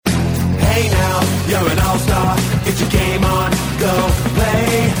Hey now, you're an all-star. Get your game on, go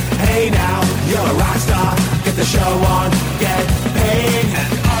play. Hey now, you're a rock star. Get the show on, get paid.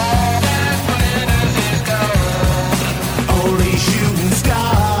 And all that matters is gold. Only shooting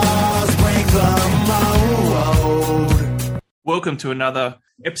stars break the mold. Welcome to another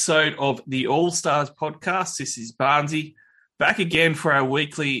episode of the All Stars podcast. This is Barnsey, back again for our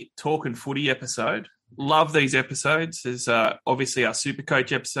weekly Talk and Footy episode. Love these episodes. There's obviously our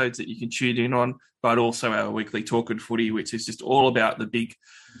Supercoach episodes that you can tune in on, but also our weekly Talk and Footy, which is just all about the big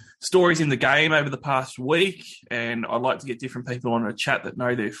stories in the game over the past week. And I'd like to get different people on a chat that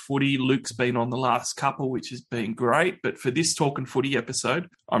know their footy. Luke's been on the last couple, which has been great. But for this Talk and Footy episode,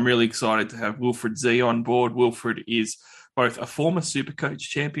 I'm really excited to have Wilfred Z on board. Wilfred is both a former Supercoach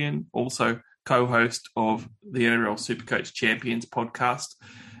champion, also co-host of the NRL Supercoach Champions podcast,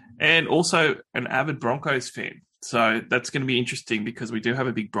 and also an avid Broncos fan. So that's going to be interesting because we do have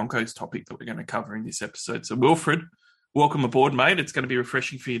a big Broncos topic that we're going to cover in this episode. So Wilfred, welcome aboard, mate. It's going to be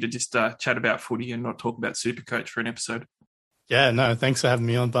refreshing for you to just chat about footy and not talk about Supercoach for an episode. Yeah, no, thanks for having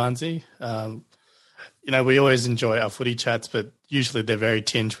me on, Barnsey. We always enjoy our footy chats, but usually they're very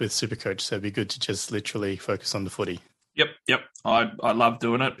tinged with Supercoach, so it'd be good to just literally focus on the footy. Yep. I love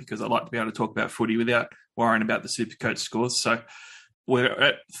doing it because I like to be able to talk about footy without worrying about the Supercoach scores. So we're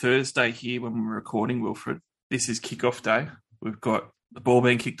at Thursday here when we're recording, Wilfred. This is kickoff day. We've got the ball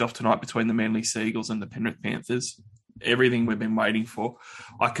being kicked off tonight between the Manly Seagulls and the Penrith Panthers. Everything we've been waiting for.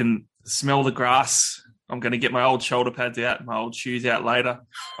 I can smell the grass. I'm going to get my old shoulder pads out, my old shoes out later.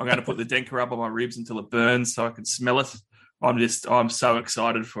 I'm going to put the Denker up on my ribs until it burns so I can smell it. I'm so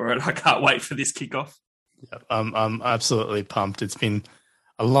excited for it. I can't wait for this kickoff. Yeah, I'm absolutely pumped. It's been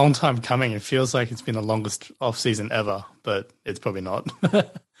a long time coming. It feels like it's been the longest off-season ever, but it's probably not.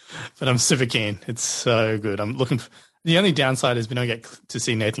 But I'm super keen. It's so good. The only downside is we don't get to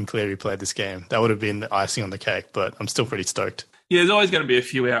see Nathan Cleary play this game. That would have been the icing on the cake, but I'm still pretty stoked. Yeah, there's always going to be a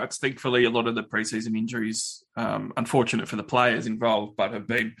few outs. Thankfully, a lot of the preseason injuries, unfortunate for the players involved, but have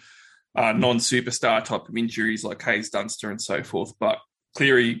been non-superstar type of injuries like Hayes Dunster and so forth. But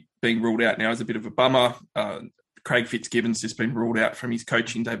Cleary being ruled out now is a bit of a bummer. Craig Fitzgibbon's just been ruled out from his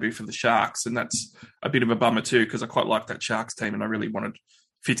coaching debut for the Sharks, and that's a bit of a bummer too because I quite like that Sharks team and I really wanted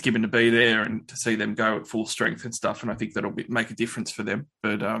Fitzgibbon to be there and to see them go at full strength and stuff, and I think that'll make a difference for them.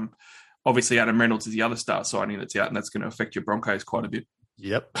 But obviously Adam Reynolds is the other star signing that's out, and that's going to affect your Broncos quite a bit.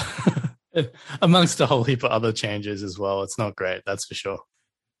 Yep. Amongst a whole heap of other changes as well. It's not great, that's for sure.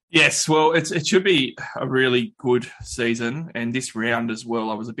 Yes, well, it should be a really good season, and this round as well.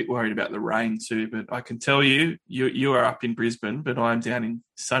 I was a bit worried about the rain too, but I can tell you are up in Brisbane, but I'm down in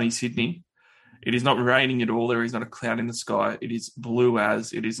sunny Sydney. It is not raining at all. There is not a cloud in the sky. It is blue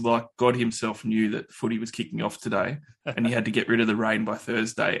as. It is like God himself knew that footy was kicking off today, and he had to get rid of the rain by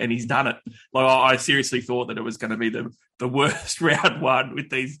Thursday, and he's done it. Like I seriously thought that it was going to be the worst round one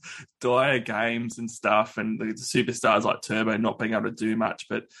with these dire games and stuff, and the superstars like Turbo not being able to do much.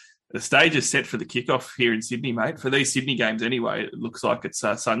 But the stage is set for the kickoff here in Sydney, mate. For these Sydney games anyway, it looks like it's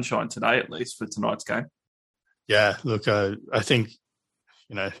sunshine today, at least for tonight's game. Yeah, look, I think,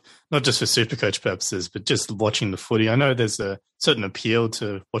 not just for Supercoach purposes, but just watching the footy. I know there's a certain appeal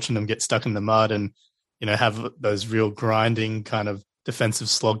to watching them get stuck in the mud and, have those real grinding kind of defensive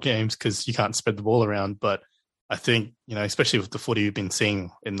slog games because you can't spread the ball around. But I think, especially with the footy you've been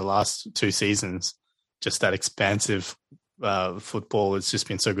seeing in the last 2 seasons, just that expansive football has just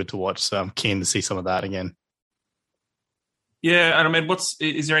been so good to watch. So I'm keen to see some of that again. Yeah, and I mean,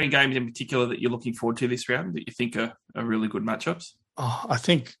 is there any games in particular that you're looking forward to this round that you think are really good matchups? Oh, I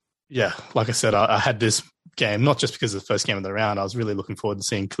think, like I said, I had this game, not just because of the first game of the round. I was really looking forward to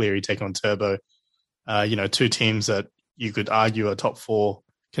seeing Cleary take on Turbo. 2 teams that you could argue are top 4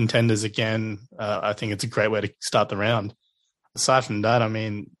 contenders again. I think it's a great way to start the round. Aside from that, I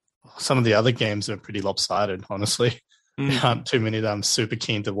mean, some of the other games are pretty lopsided, honestly. There aren't too many that I'm super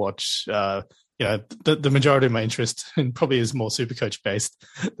keen to watch. The majority of my interest probably is more Supercoach based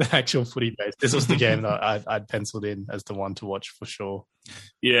than actual footy based. This was the game that I'd penciled in as the one to watch for sure.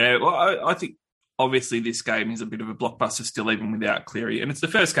 Yeah, well, I think obviously this game is a bit of a blockbuster still, even without Cleary, and it's the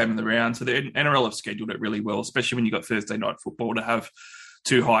first game of the round, so the NRL have scheduled it really well, especially when you got Thursday night football to have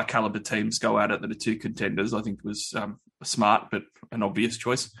 2 high caliber teams go at it that are 2 contenders. I think it was a smart but an obvious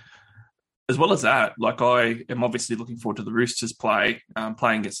choice. As well as that, I am obviously looking forward to the Roosters playing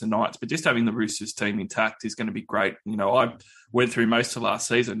against the Knights, but just having the Roosters team intact is going to be great. I went through most of last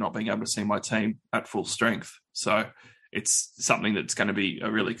season not being able to see my team at full strength. So it's something that's going to be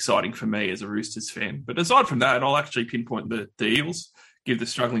really exciting for me as a Roosters fan. But aside from that, I'll actually pinpoint the Eels, give the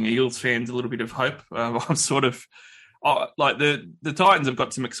struggling Eels fans a little bit of hope. like the Titans have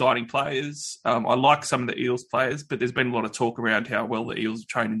got some exciting players. I like some of the Eels players, but there's been a lot of talk around how well the Eels have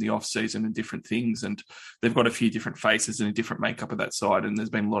trained in the off season and different things, and they've got a few different faces and a different makeup of that side. And there's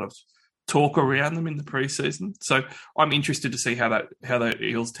been a lot of talk around them in the preseason. So I'm interested to see how that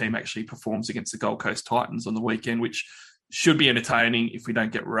Eels team actually performs against the Gold Coast Titans on the weekend, which should be entertaining if we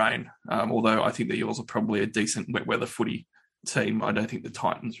don't get rain. Although I think the Eels are probably a decent wet weather footy team. I don't think the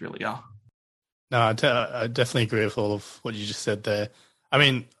Titans really are. No, I definitely agree with all of what you just said there. I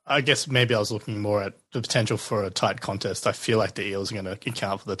mean, I guess maybe I was looking more at the potential for a tight contest. I feel like the Eels are going to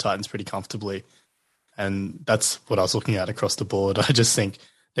account for the Titans pretty comfortably. And that's what I was looking at across the board. I just think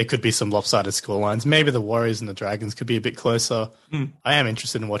there could be some lopsided scorelines. Maybe the Warriors and the Dragons could be a bit closer. I am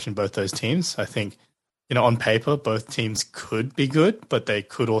interested in watching both those teams. I think, on paper, both teams could be good, but they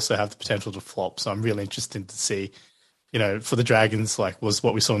could also have the potential to flop. So I'm really interested to see, for the Dragons, like, was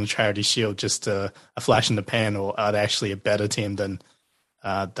what we saw in the Charity Shield just a flash in the pan, or are they actually a better team than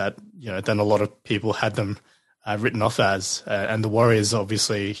than a lot of people had them written off as? And the Warriors,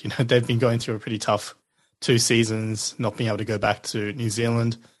 obviously, they've been going through a pretty tough 2 seasons, not being able to go back to New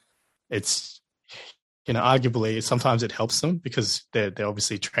Zealand. It's, arguably sometimes it helps them because they're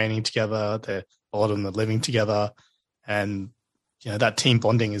obviously training together. A lot of them are living together, and that team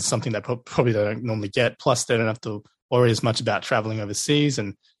bonding is something that probably they don't normally get. Plus, they don't have to worry as much about traveling overseas,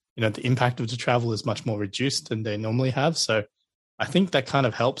 and the impact of the travel is much more reduced than they normally have. So I think that kind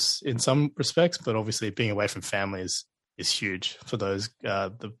of helps in some respects, but obviously being away from family is huge for those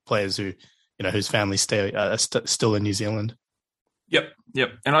the players who whose families still in New Zealand.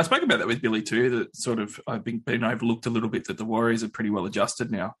 Yep. And I spoke about that with Billy too, that sort of I've been overlooked a little bit, that the Warriors are pretty well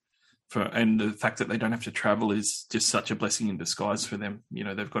adjusted now. And the fact that they don't have to travel is just such a blessing in disguise for them.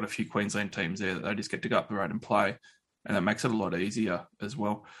 They've got a few Queensland teams there that they just get to go up the road and play, and that makes it a lot easier as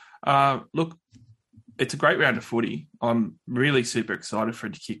well. Look, it's a great round of footy. I'm really super excited for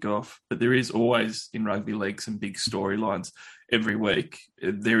it to kick off, but there is always in rugby league some big storylines every week.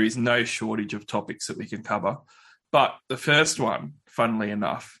 There is no shortage of topics that we can cover. But the first one, funnily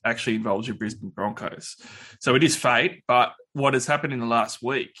enough, actually involves your Brisbane Broncos. So it is fate, but what has happened in the last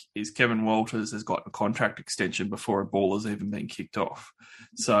week is Kevin Walters has got a contract extension before a ball has even been kicked off.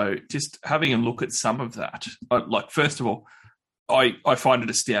 So just having a look at some of that, first of all, I find it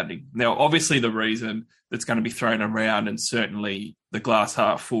astounding. Now, obviously the reason that's going to be thrown around, and certainly the glass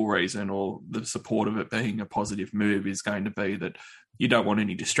half full reason, or the support of it being a positive move, is going to be that you don't want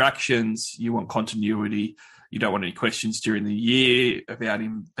any distractions, you want continuity, you don't want any questions during the year about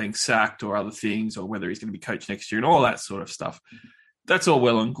him being sacked or other things, or whether he's going to be coached next year and all that sort of stuff. That's all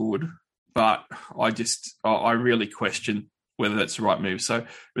well and good, but I really question whether that's the right move. So it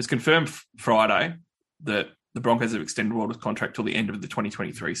was confirmed Friday that the Broncos have extended Walter's contract till the end of the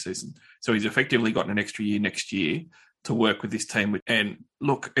 2023 season. So he's effectively gotten an extra year next year to work with this team. And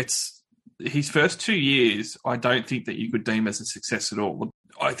look, it's his first 2 years, I don't think that you could deem as a success at all.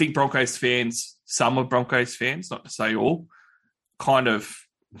 I think Broncos fans, some of Broncos fans, not to say all, kind of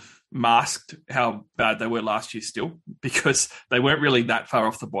masked how bad they were last year still, because they weren't really that far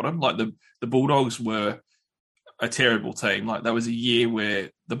off the bottom. Like the Bulldogs were a terrible team. Like that was a year where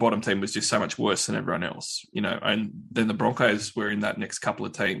the bottom team was just so much worse than everyone else, and then the Broncos were in that next couple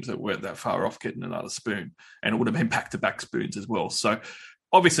of teams that weren't that far off getting another spoon, and it would have been back-to-back spoons as well. So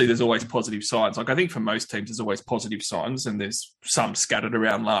obviously there's always positive signs. Like I think for most teams, there's always positive signs, and there's some scattered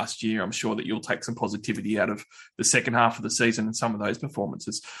around last year. I'm sure that you'll take some positivity out of the second half of the season and some of those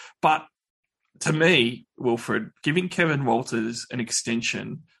performances. But to me, Wilfred, giving Kevin Walters an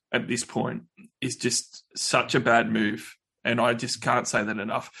extension at this point is just such a bad move. And I just can't say that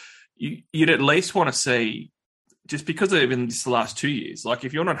enough. You'd at least want to see, just because of even this last 2 years, like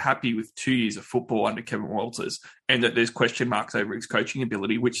if you're not happy with 2 years of football under Kevin Walters and that there's question marks over his coaching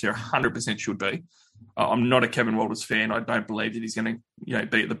ability, which there 100% should be. I'm not a Kevin Walters fan. I don't believe that he's going to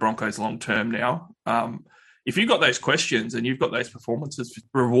be at the Broncos long term now. If you've got those questions and you've got those performances,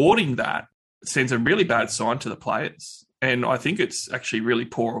 rewarding that sends a really bad sign to the players. And I think it's actually really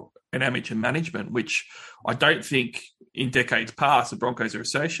poor and amateur management, which I don't think in decades past the Broncos are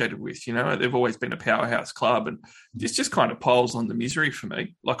associated with. They've always been a powerhouse club, and this just kind of piles on the misery for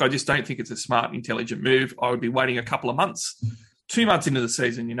me. Like, I just don't think it's a smart, intelligent move. I would be waiting a couple of months, 2 months into the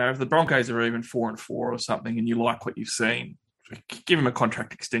season. If the Broncos are even 4-4 or something and you like what you've seen, give him a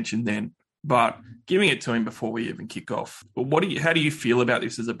contract extension then. But giving it to him before we even kick off. How do you feel about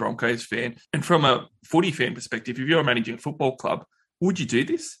this as a Broncos fan? And from a footy fan perspective, if you're managing a football club, would you do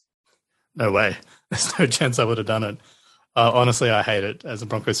this? No way. There's no chance I would have done it. Honestly, I hate it. As a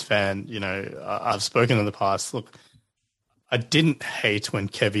Broncos fan, I've spoken in the past. Look, I didn't hate when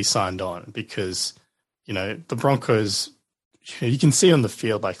Kevy signed on because, the Broncos, you can see on the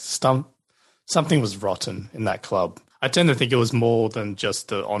field, like something was rotten in that club. I tend to think it was more than just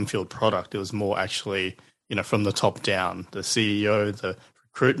the on-field product. It was more actually, from the top down, the CEO, the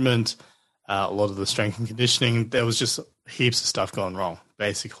recruitment, a lot of the strength and conditioning. There was just heaps of stuff going wrong,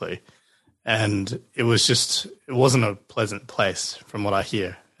 basically. And it wasn't a pleasant place from what I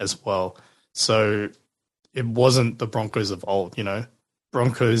hear as well. So it wasn't the Broncos of old,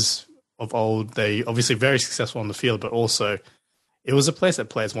 Broncos of old, they obviously very successful on the field, but also it was a place that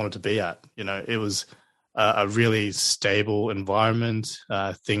players wanted to be at. It was a really stable environment.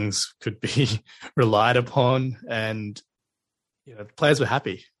 Things could be relied upon, and players were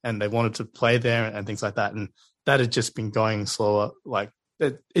happy and they wanted to play there and things like that. And that had just been going slower, like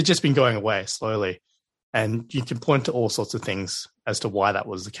it's just been going away slowly. And you can point to all sorts of things as to why that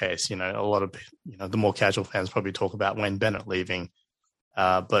was the case. A lot of, the more casual fans probably talk about Wayne Bennett leaving.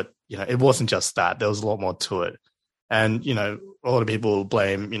 But, it wasn't just that. There was a lot more to it. And, a lot of people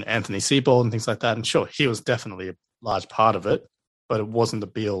blame, Anthony Seibold and things like that. And sure, he was definitely a large part of it, but it wasn't the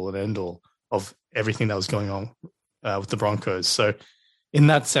be-all and end-all of everything that was going on with the Broncos. So in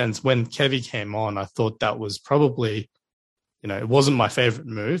that sense, when Kevy came on, I thought that was probably, it wasn't my favorite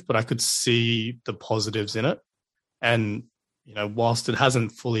move, but I could see the positives in it. And, whilst it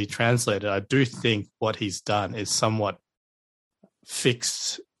hasn't fully translated, I do think what he's done is somewhat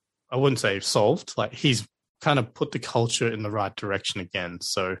fixed. I wouldn't say solved. Like, he's kind of put the culture in the right direction again.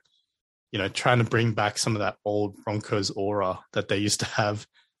 So, trying to bring back some of that old Broncos aura that they used to have,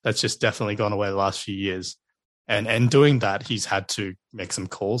 that's just definitely gone away the last few years. And doing that, he's had to make some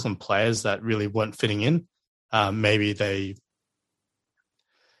calls on players that really weren't fitting in. Maybe they,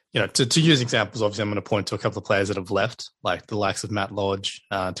 to use examples, obviously I'm going to point to a couple of players that have left, like the likes of Matt Lodge,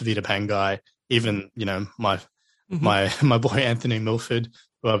 Tavita Pangai, even, my boy Anthony Milford,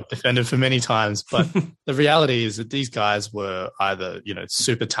 who I've defended for many times. But the reality is that these guys were either,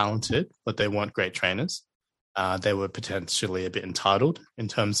 super talented, but they weren't great trainers. They were potentially a bit entitled in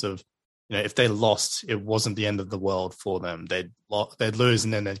terms of, if they lost, it wasn't the end of the world for them. They'd lose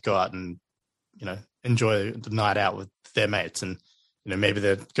and then they'd go out and, enjoy the night out with their mates. And, maybe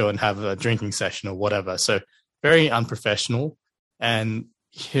they'd go and have a drinking session or whatever. So very unprofessional. And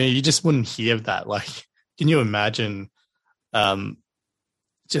you just wouldn't hear of that. Like, can you imagine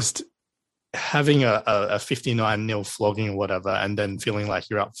just having a 59-0 flogging or whatever, and then feeling like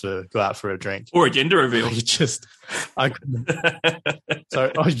you're up to go out for a drink or a gender reveal? I couldn't.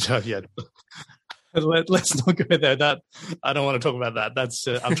 So, yeah. Let's not go there. That I don't want to talk about that. That's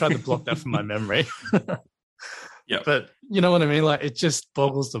I'm trying to block that from my memory. Yeah, but you know what I mean. Like, it just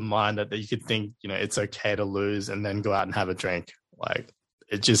boggles the mind that you could think it's okay to lose and then go out and have a drink. Like,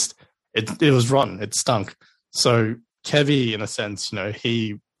 it was rotten. It stunk. So Kevy, in a sense,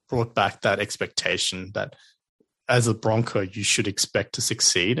 he brought back that expectation that as a Bronco, you should expect to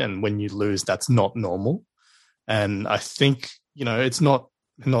succeed. And when you lose, that's not normal. And I think, it's not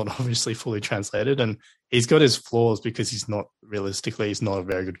obviously fully translated. And he's got his flaws because he's not a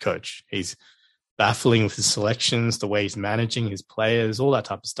very good coach. He's baffling with his selections, the way he's managing his players, all that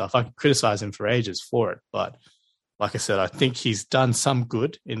type of stuff. I could criticize him for ages for it. But like I said, I think he's done some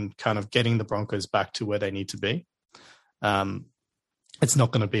good in kind of getting the Broncos back to where they need to be. It's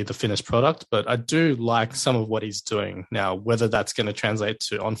not going to be the finished product, but I do like some of what he's doing. Now, whether that's going to translate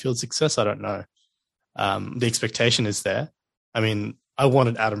to on-field success, I don't know. The expectation is there. I mean, I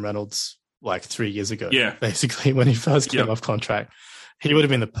wanted Adam Reynolds like 3 years ago, basically, when he first came off contract. He would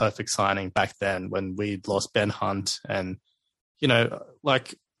have been the perfect signing back then when we'd lost Ben Hunt. And,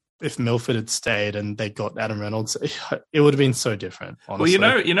 like, if Milford had stayed and they got Adam Reynolds, it would have been so different, honestly.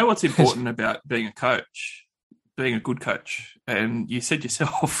 Well, you know what's important about being a coach? Being a good coach. And you said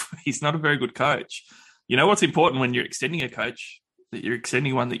yourself, he's not a very good coach. You know what's important when you're extending a coach? That you're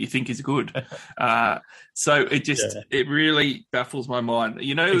extending one that you think is good. So it really baffles my mind.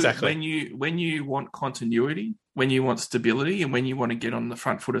 Exactly. when you want continuity, when you want stability, and when you want to get on the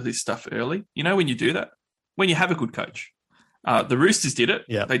front foot of this stuff early, when you do that, when you have a good coach. The Roosters did it.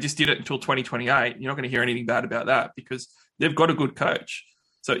 Yeah. They just did it until 2028. You're not going to hear anything bad about that because they've got a good coach.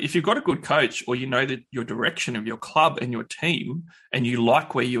 So if you've got a good coach, or that your direction of your club and your team, and you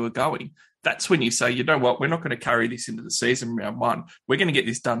like where you are going, that's when you say, you know what, we're not going to carry this into the season round one. We're going to get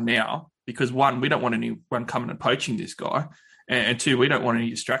this done now because, one, we don't want anyone coming and poaching this guy. And two, we don't want any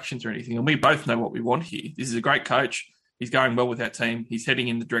distractions or anything. And we both know what we want here. This is a great coach. He's going well with our team. He's heading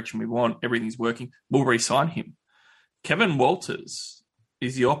in the direction we want. Everything's working. We'll re-sign him. Kevin Walters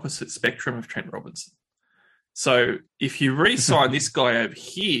is the opposite spectrum of Trent Robinson. So if you re-sign this guy over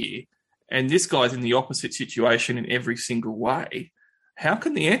here, and this guy's in the opposite situation in every single way, how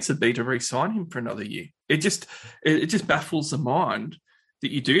can the answer be to re-sign him for another year? It just baffles the mind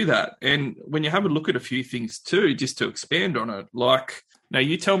that you do that. And when you have a look at a few things too, just to expand on it, like, now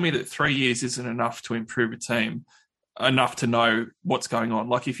you tell me that 3 years isn't enough to improve a team, enough to know what's going on.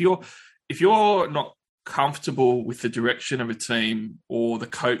 Like if you're not comfortable with the direction of a team or the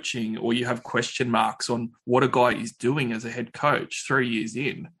coaching, or you have question marks on what a guy is doing as a head coach 3 years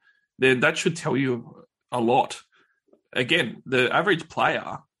in, then that should tell you a lot. Again, the average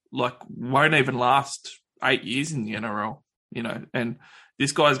player won't even last 8 years in the NRL, and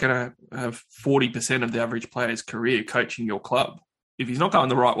this guy's going to have 40% of the average player's career coaching your club. If he's not going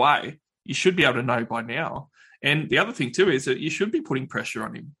the right way, you should be able to know by now. And the other thing too is that you should be putting pressure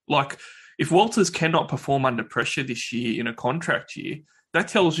on him. Like if Walters cannot perform under pressure this year in a contract year, that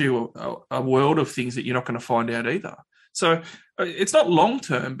tells you a world of things that you're not going to find out either. So it's not long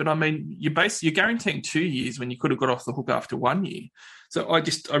term, but I mean, you're guaranteeing 2 years when you could have got off the hook after 1 year. So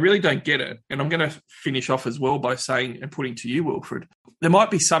I really don't get it. And I'm going to finish off as well by saying and putting to you, Wilfred, there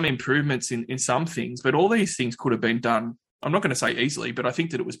might be some improvements in some things, but all these things could have been done. I'm not going to say easily, but I think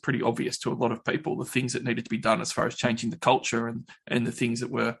that it was pretty obvious to a lot of people, the things that needed to be done as far as changing the culture and the things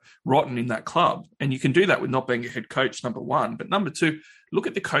that were rotten in that club. And you can do that with not being a head coach, number one. But number two, look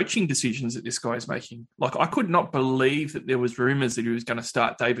at the coaching decisions that this guy is making. Like, I could not believe that there was rumours that he was going to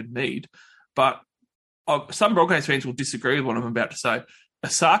start David Mead, but some Broncos fans will disagree with what I'm about to say.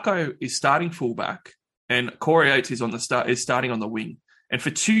 Asako is starting fullback and Corey Oates is starting on the wing. And for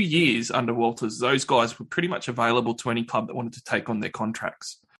 2 years under Walters, those guys were pretty much available to any club that wanted to take on their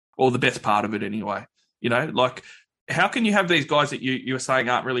contracts, or the best part of it anyway. Like, how can you have these guys that you were saying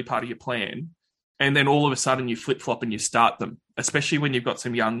aren't really part of your plan, and then all of a sudden you flip-flop and you start them, especially when you've got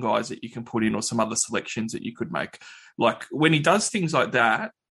some young guys that you can put in or some other selections that you could make. Like, when he does things like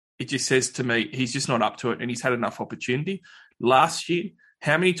that, it just says to me he's just not up to it, and he's had enough opportunity. Last year,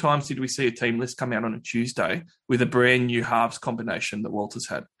 how many times did we see a team list come out on a Tuesday with a brand new halves combination that Walters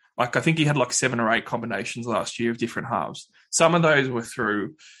had? Like, I think he had 7 or 8 combinations last year of different halves. Some of those were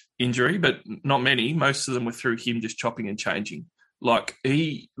through injury, but not many. Most of them were through him just chopping and changing. Like,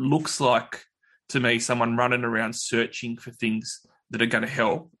 he looks like, to me, someone running around searching for things that are going to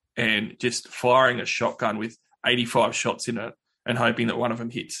help and just firing a shotgun with 85 shots in it and hoping that one of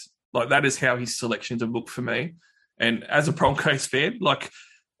them hits. Like, that is how his selections have looked for me. And as a Broncos fan,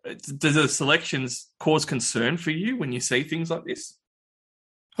 does the selections cause concern for you when you see things like this?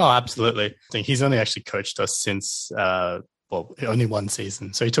 Oh, absolutely. I think he's only actually coached us since, only one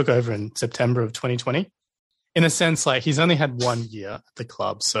season. So he took over in September of 2020. In a sense, he's only had 1 year at the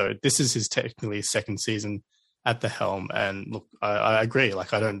club. So this is his technically second season at the helm. And look, I agree.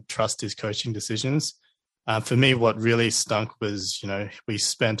 I don't trust his coaching decisions. For me, what really stunk was, we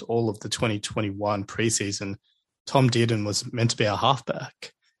spent all of the 2021 preseason. Tom Dearden was meant to be our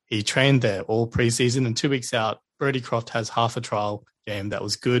halfback. He trained there all preseason, and 2 weeks out, Brodie Croft has half a trial game that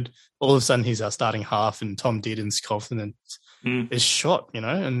was good. All of a sudden, he's our starting half, and Tom Dearden's confidence is shot,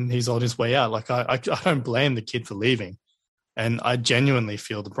 and he's on his way out. I don't blame the kid for leaving, and I genuinely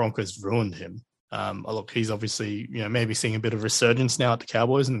feel the Broncos ruined him. Look, he's obviously, maybe seeing a bit of resurgence now at the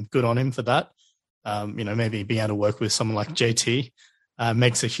Cowboys, and good on him for that. Maybe being able to work with someone like JT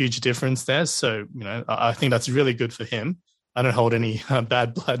makes a huge difference there. So, I think that's really good for him. I don't hold any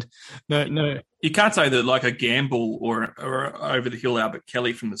bad blood. No. You can't say that a gamble or over the hill Albert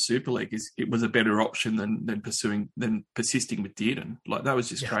Kelly from the Super League it was a better option than persisting with Dearden. That was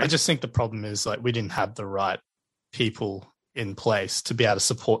just crazy. I just think the problem is we didn't have the right people in place to be able to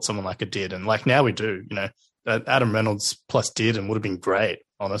support someone like a Dearden. Now we do. Adam Reynolds plus Dearden would have been great.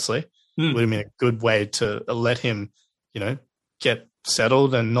 Honestly, would have been a good way to let him, get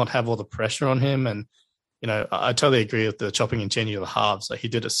settled and not have all the pressure on him. And, I totally agree with the chopping and changing of the halves. He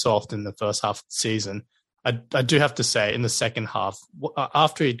did it soft in the first half of the season. I do have to say in the second half,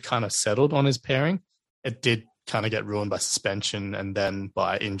 after he'd kind of settled on his pairing, it did kind of get ruined by suspension and then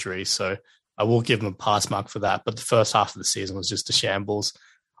by injury. So I will give him a pass mark for that. But the first half of the season was just a shambles.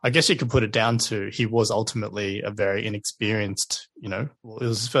 I guess you could put it down to he was ultimately a very inexperienced, it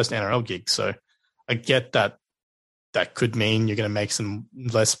was his first NRL gig. So I get that could mean you're going to make some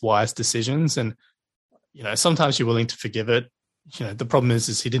less wise decisions. And, sometimes you're willing to forgive it. The problem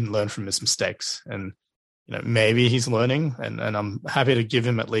is he didn't learn from his mistakes. And, maybe he's learning. And I'm happy to give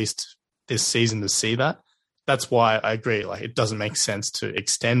him at least this season to see that. That's why I agree. It doesn't make sense to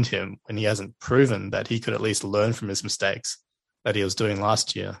extend him when he hasn't proven that he could at least learn from his mistakes that he was doing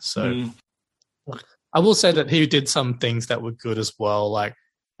last year. So I will say that he did some things that were good as well.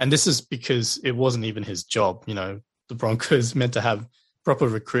 And this is because it wasn't even his job. The Broncos meant to have proper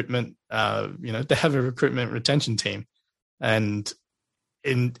recruitment. They have a recruitment retention team. And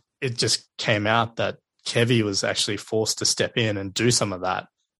it just came out that Kevy was actually forced to step in and do some of that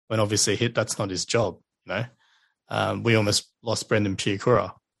when obviously that's not his job. We almost lost Brendan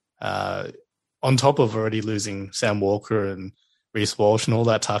Piakura on top of already losing Sam Walker and Reece Walsh and all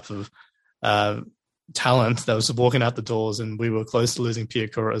that type of talent that was walking out the doors, and we were close to losing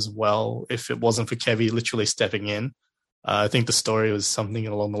Piakura as well if it wasn't for Kevy literally stepping in. I think the story was something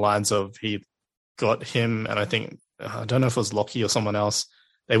along the lines of he got him, and I don't know if it was Lockie or someone else,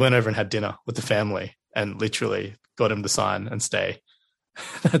 they went over and had dinner with the family and literally got him to sign and stay.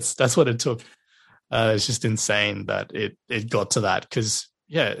 That's what it took. It's just insane that it got to that because,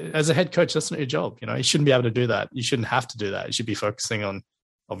 as a head coach, that's not your job. You shouldn't be able to do that. You shouldn't have to do that. You should be focusing on,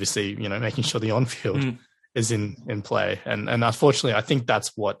 obviously, making sure the on-field is in play. And unfortunately, I think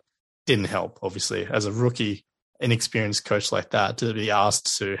that's what didn't help, obviously, as a rookie, inexperienced coach like that, to be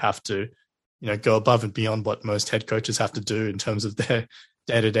asked to have to, go above and beyond what most head coaches have to do in terms of their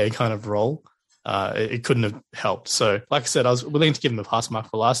day-to-day kind of role. It couldn't have helped. So, like I said, I was willing to give him a pass mark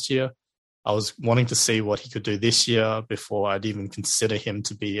for last year. I was wanting to see what he could do this year before I'd even consider him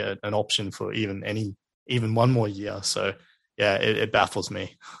to be an option for even one more year. So, it baffles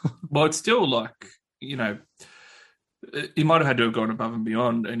me. Well, it's still like, he might have had to have gone above and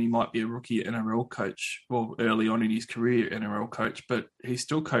beyond, and he might be a rookie NRL coach, well, early on in his career NRL coach, but he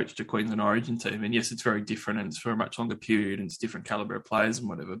still coached a Queensland Origin team. And yes, it's very different and it's for a much longer period and it's different caliber of players and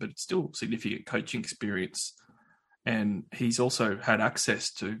whatever, but it's still significant coaching experience. And he's also had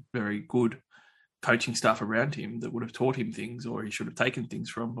access to very good coaching staff around him that would have taught him things or he should have taken things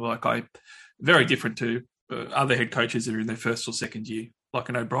from. Very different to other head coaches that are in their first or second year, like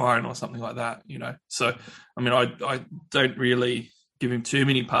an O'Brien or something like that, So, I don't really give him too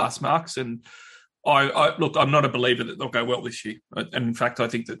many pass marks. And look, I'm not a believer that they'll go well this year. And in fact, I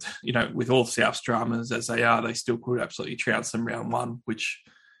think that, with all South's dramas as they are, they still could absolutely trounce them round one, which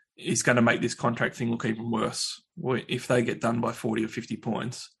is going to make this contract thing look even worse. If they get done by 40 or 50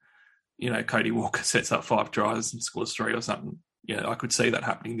 points, Cody Walker sets up 5 tries and scores 3 or something. I could see that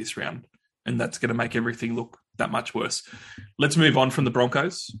happening this round. And that's going to make everything look that much worse. Let's move on from the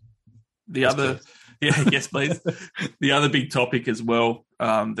Broncos. Yes, please. The other big topic as well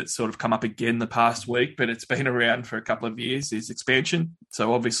that's sort of come up again the past week, but it's been around for a couple of years, is expansion.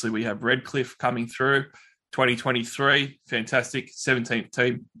 So obviously we have Redcliffe coming through, 2023, fantastic, 17th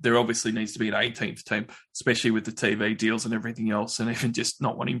team. There obviously needs to be an 18th team, especially with the TV deals and everything else, and even just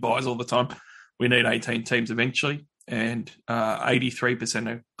not wanting buys all the time. We need 18 teams eventually. And 83%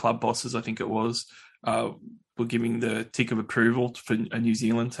 of club bosses, I think it was, were giving the tick of approval for a New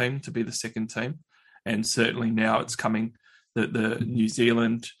Zealand team to be the second team. And certainly now it's coming that the New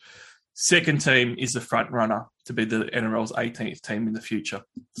Zealand second team is the front runner to be the NRL's 18th team in the future.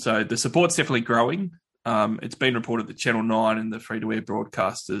 So the support's definitely growing. It's been reported that Channel 9 and the free-to-air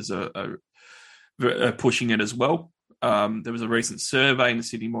broadcasters are pushing it as well. There was a recent survey in the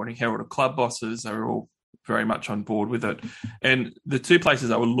Sydney Morning Herald of club bosses. They were all very much on board with it. And the two places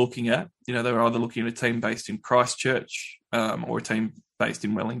they were looking at, they were either looking at a team based in Christchurch or a team based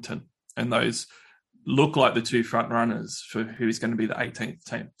in Wellington. And those look like the two front runners for who is going to be the 18th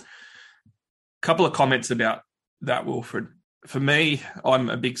team. A couple of comments about that, Wilfred. For me, I'm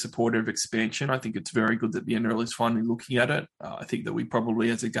a big supporter of expansion. I think it's very good that the NRL is finally looking at it. I think that we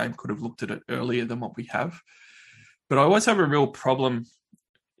probably as a game could have looked at it earlier than what we have. But I always have a real problem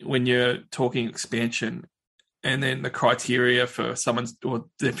when you're talking expansion and then the criteria for someone's or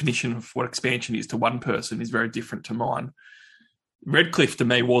definition of what expansion is to one person is very different to mine. Redcliffe to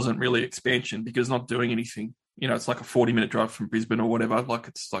me wasn't really expansion because not doing anything. It's like a 40-minute drive from Brisbane or whatever. Like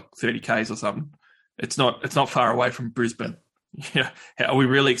it's like 30 Ks or something. It's not far away from Brisbane. Are we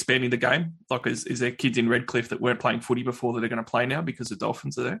really expanding the game? Like is there kids in Redcliffe that weren't playing footy before that are going to play now because the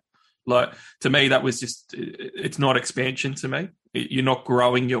Dolphins are there? Like, to me, that was just, it's not expansion to me. You're not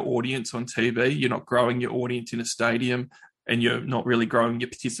growing your audience on TV. You're not growing your audience in a stadium, and you're not really growing your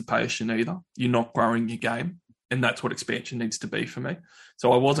participation either. You're not growing your game. And that's what expansion needs to be for me.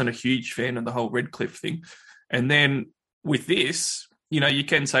 So I wasn't a huge fan of the whole Redcliffe thing. And then with this, you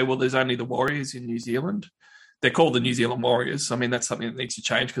can say, well, there's only the Warriors in New Zealand. They're called the New Zealand Warriors. I mean, that's something that needs to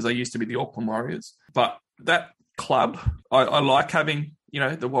change because they used to be the Auckland Warriors. But that club, I like having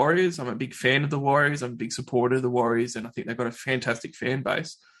the Warriors. I'm a big fan of the Warriors. I'm a big supporter of the Warriors, and I think they've got a fantastic fan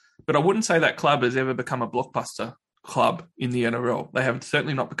base. But I wouldn't say that club has ever become a blockbuster club in the NRL. They have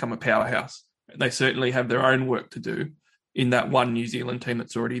certainly not become a powerhouse. They certainly have their own work to do in that one New Zealand team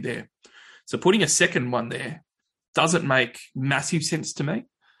that's already there. So putting a second one there doesn't make massive sense to me.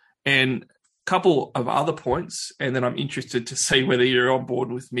 And a couple of other points, and then I'm interested to see whether you're on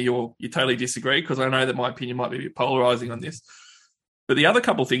board with me or you totally disagree, because I know that my opinion might be a bit polarising on this. But the other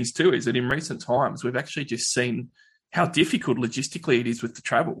couple of things too is that in recent times, we've actually just seen how difficult logistically it is with the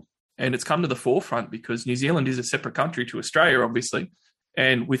travel. And it's come to the forefront because New Zealand is a separate country to Australia, obviously.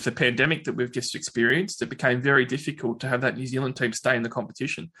 And with the pandemic that we've just experienced, it became very difficult to have that New Zealand team stay in the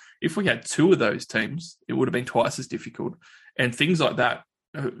competition. If we had two of those teams, it would have been twice as difficult. And things like that,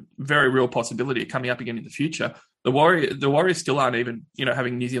 a very real possibility of coming up again in the future. The Warriors still aren't even,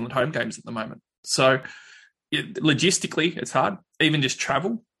 having New Zealand home games at the moment. So logistically, it's hard. Even just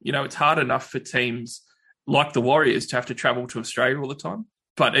travel, it's hard enough for teams like the Warriors to have to travel to Australia all the time.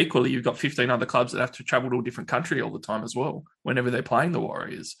 But equally, you've got 15 other clubs that have to travel to a different country all the time as well, whenever they're playing the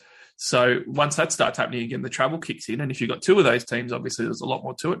Warriors. So once that starts happening again, the travel kicks in. And if you've got two of those teams, obviously there's a lot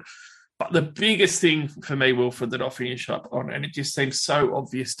more to it. But the biggest thing for me, Wilfred, that I'll finish up on, and it just seems so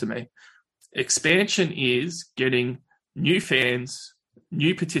obvious to me, expansion is getting new fans,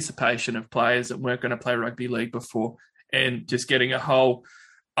 new participation of players that weren't going to play rugby league before, and just getting a whole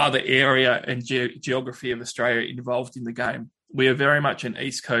other area and geography of Australia involved in the game. We are very much an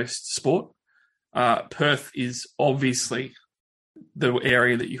East Coast sport. Perth is obviously the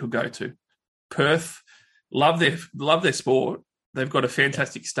area that you could go to. Perth love their sport. They've got a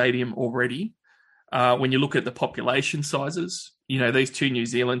fantastic stadium already. When you look at the population sizes, these two New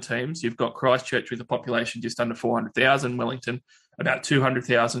Zealand teams, you've got Christchurch with a population just under 400,000, Wellington about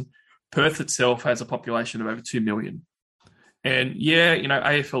 200,000. Perth itself has a population of over 2 million. And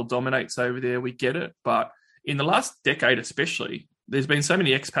AFL dominates over there. We get it. But in the last decade especially, there's been so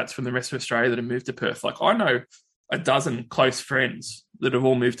many expats from the rest of Australia that have moved to Perth. Like, I know a dozen close friends that have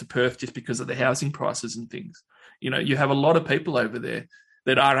all moved to Perth just because of the housing prices and things. You have a lot of people over there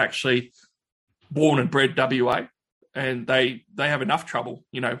that are actually born and bred WA, and they have enough trouble,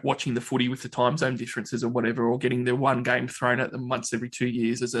 watching the footy with the time zone differences or whatever, or getting their one game thrown at them once every 2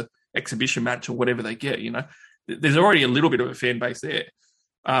 years as an exhibition match or whatever they get. There's already a little bit of a fan base there.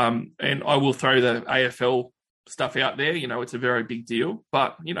 And I will throw the AFL stuff out there. It's a very big deal.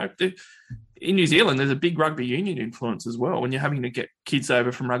 But, in New Zealand, there's a big rugby union influence as well when you're having to get kids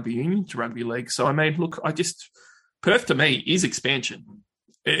over from rugby union to rugby league. So, Perth to me is expansion.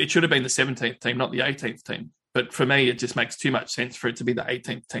 It should have been the 17th team, not the 18th team. But for me, it just makes too much sense for it to be the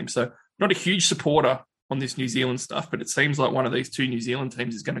 18th team. So not a huge supporter on this New Zealand stuff, but it seems like one of these two New Zealand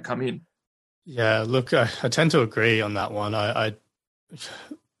teams is going to come in. Yeah, look, I tend to agree on that one. I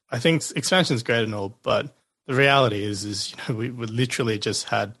think expansion is great and all, but the reality is we literally just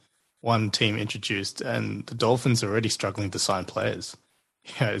had one team introduced, and the Dolphins are already struggling to sign players.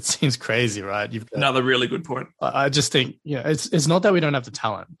 It seems crazy, right? Another really good point. I just think, it's not that we don't have the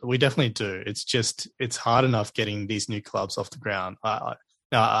talent. We definitely do. It's just, it's hard enough getting these new clubs off the ground. Now,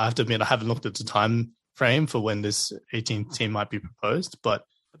 I have to admit, I haven't looked at the time frame for when this 18th team might be proposed, but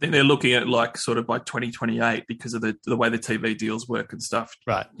I think they're looking at sort of by 2028 because of the way the TV deals work and stuff.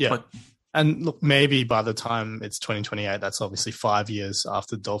 Right, yeah. And look, maybe by the time it's 2028, that's obviously 5 years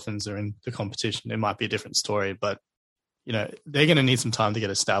after the Dolphins are in the competition. It might be a different story, but they're going to need some time to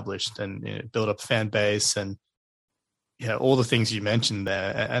get established and build up a fan base and all the things you mentioned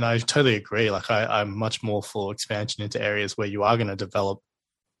there. And I totally agree. I'm much more for expansion into areas where you are going to develop,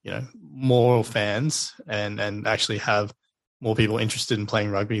 more fans and actually have more people interested in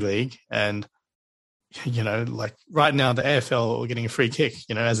playing rugby league. And, right now the AFL are getting a free kick,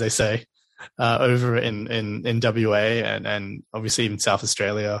 as they say, over in WA and obviously even South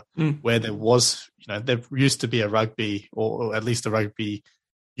Australia, where there was, there used to be a rugby or at least a rugby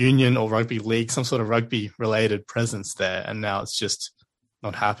union or rugby league, some sort of rugby related presence there. And now it's just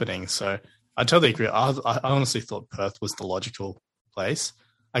not happening. So I totally agree. I honestly thought Perth was the logical place.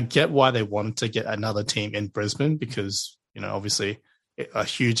 I get why they wanted to get another team in Brisbane because, obviously a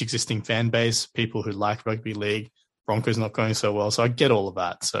huge existing fan base, people who like rugby league, Broncos not going so well. So I get all of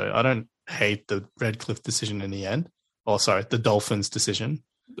that. So I don't hate the Redcliffe decision in the end. Oh, sorry, the Dolphins decision.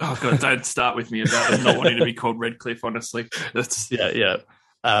 Oh, God, don't start with me about them not wanting to be called Redcliffe, honestly. That's Yeah.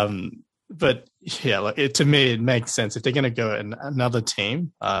 But yeah, to me, it makes sense. If they're going to go in another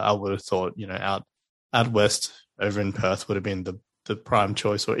team, I would have thought, out west over in Perth would have been the prime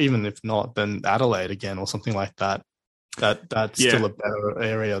choice, or even if not, then Adelaide again or something like that. That's still a better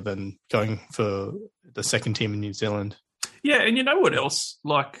area than going for the second team in New Zealand. Yeah, and you know what else?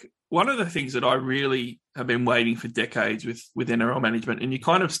 One of the things that I really have been waiting for decades with NRL management, and you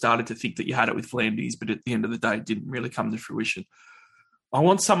kind of started to think that you had it with Flanders, but at the end of the day, it didn't really come to fruition. I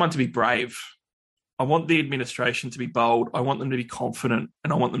want someone to be brave. I want the administration to be bold. I want them to be confident,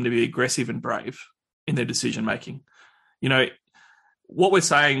 and I want them to be aggressive and brave in their decision-making. What we're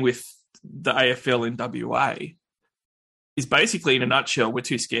saying with the AFL in WA is basically, in a nutshell, we're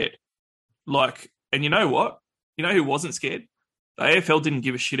too scared. And you know what? You know who wasn't scared? The AFL didn't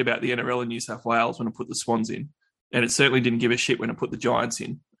give a shit about the NRL in New South Wales when it put the Swans in. And it certainly didn't give a shit when it put the Giants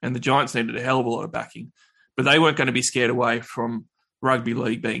in. And the Giants needed a hell of a lot of backing. But they weren't going to be scared away from rugby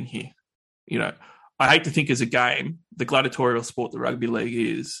league being here. You know, I hate to think as a game, the gladiatorial sport that rugby league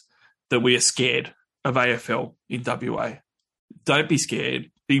is, that we are scared of AFL in WA. Don't be scared.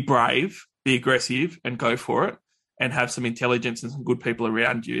 Be brave, be aggressive, and go for it, and have some intelligence and some good people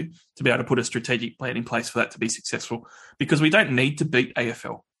around you to be able to put a strategic plan in place for that to be successful. Because we don't need to beat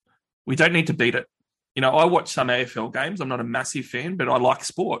AFL. We don't need to beat it. You know, I watch some AFL games. I'm not a massive fan, but I like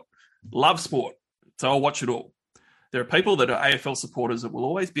sport, love sport. So I'll watch it all. There are people that are AFL supporters that will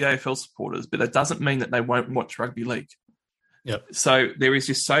always be AFL supporters, but that doesn't mean that they won't watch rugby league. Yep. So there is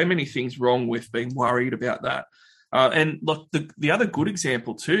just so many things wrong with being worried about that. And look, the other good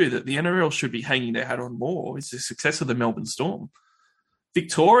example too, that the NRL should be hanging their hat on more, is the success of the Melbourne Storm.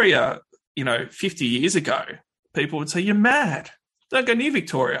 Victoria, 50 years ago, people would say, you're mad. Don't go near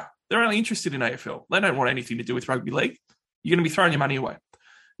Victoria. They're only interested in AFL. They don't want anything to do with rugby league. You're going to be throwing your money away.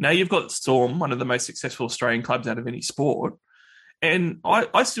 Now you've got Storm, one of the most successful Australian clubs out of any sport. And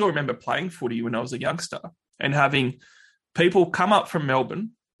I still remember playing footy when I was a youngster and having people come up from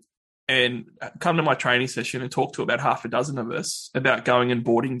Melbourne and come to my training session and talk to about half a dozen of us about going and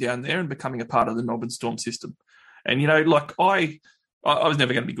boarding down there and becoming a part of the Melbourne Storm system. And, I was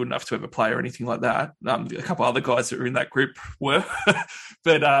never going to be good enough to ever play or anything like that. A couple other guys that were in that group were,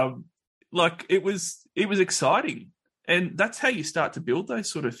 but it was exciting, and that's how you start to build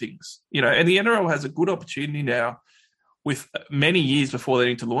those sort of things, And the NRL has a good opportunity now, with many years before they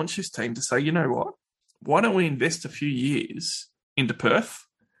need to launch this team, to say, you know what, why don't we invest a few years into Perth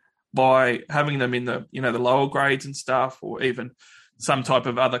by having them in the the lower grades and stuff, or even some type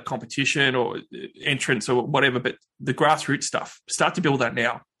of other competition or entrance or whatever, but the grassroots stuff, start to build that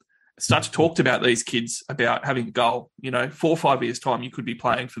now. Start to talk about these kids about having a goal. 4 or 5 years' time, you could be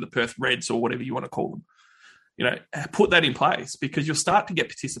playing for the Perth Reds or whatever you want to call them. Put that in place, because you'll start to get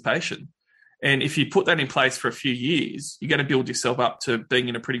participation. And if you put that in place for a few years, you're going to build yourself up to being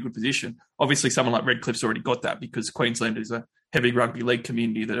in a pretty good position. Obviously, someone like Redcliffe's already got that, because Queensland is a heavy rugby league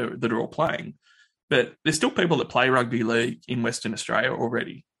community that are all playing. But there's still people that play rugby league in Western Australia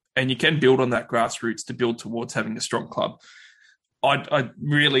already. And you can build on that grassroots to build towards having a strong club. I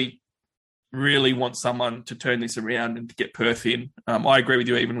really, really want someone to turn this around and to get Perth in. I agree with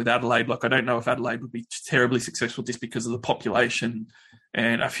you, even with Adelaide. I don't know if Adelaide would be terribly successful just because of the population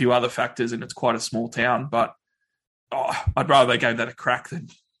and a few other factors, and it's quite a small town. But I'd rather they gave that a crack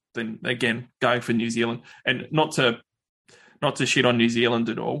than again, going for New Zealand. And not to shit on New Zealand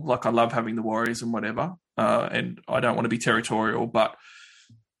at all. I love having the Warriors and whatever, and I don't want to be territorial, but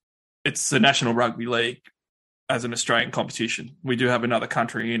it's the National Rugby League as an Australian competition. We do have another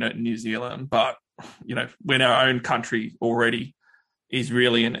country in it, New Zealand, but, when our own country already is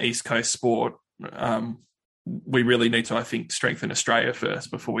really an East Coast sport, we really need to, I think, strengthen Australia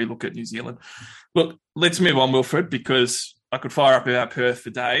first before we look at New Zealand. Look, let's move on, Wilfred, because I could fire up about Perth for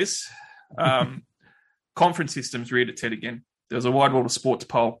days. Conference systems reared its head again. There was a Wide World of Sports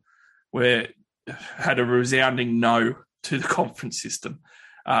poll where it had a resounding no to the conference system.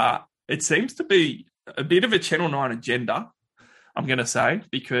 It seems to be a bit of a Channel 9 agenda, I'm going to say,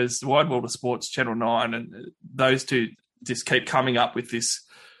 because the Wide World of Sports, Channel 9, and those two just keep coming up with this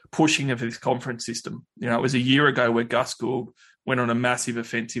pushing of this conference system. It was a year ago where Gus Gould went on a massive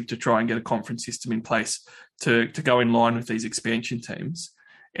offensive to try and get a conference system in place to go in line with these expansion teams.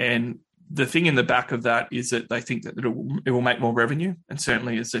 And the thing in the back of that is that they think that it will make more revenue, and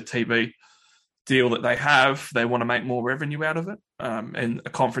certainly as a TV deal that they have, they want to make more revenue out of it, and a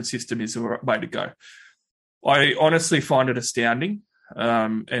conference system is the way to go. I honestly find it astounding,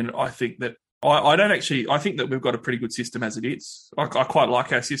 and I think that I think that we've got a pretty good system as it is. I quite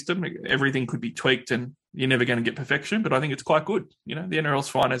like our system. Everything could be tweaked, and you're never going to get perfection, but I think it's quite good. The NRL's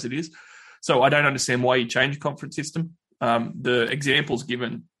fine as it is. So I don't understand why you change a conference system. The examples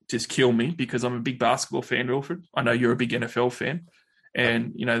given just kill me, because I'm a big basketball fan, Wilfred. I know you're a big NFL fan.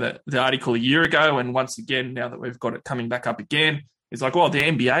 And, the article a year ago, and once again, now that we've got it coming back up again, is the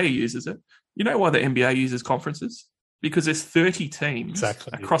NBA uses it. You know why the NBA uses conferences? Because there's 30 teams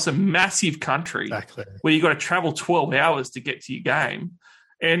across a massive country where you've got to travel 12 hours to get to your game.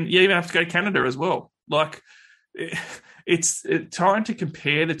 And you even have to go to Canada as well. It's trying to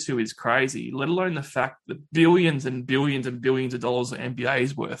compare the two is crazy, let alone the fact that billions and billions and billions of dollars the NBA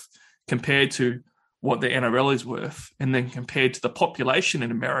is worth compared to what the NRL is worth, and then compared to the population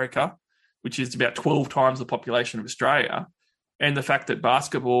in America, which is about 12 times the population of Australia, and the fact that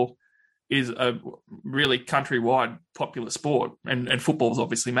basketball is a really countrywide popular sport, and football is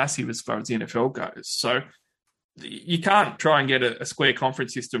obviously massive as far as the NFL goes. So you can't try and get a square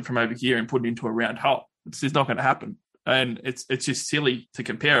conference system from over here and put it into a round hole. It's just not going to happen. And it's just silly to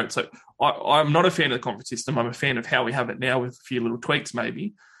compare it. So I'm not a fan of the conference system. I'm a fan of how we have it now with a few little tweaks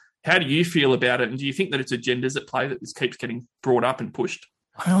maybe. How do you feel about it? And do you think that it's agendas at play that this keeps getting brought up and pushed?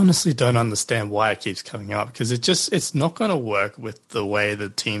 I honestly don't understand why it keeps coming up, because it's not going to work with the way the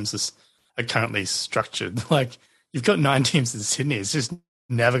teams are currently structured. Like, you've got 9 teams in Sydney. It's just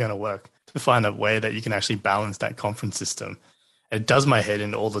never going to work to find a way that you can actually balance that conference system. It does my head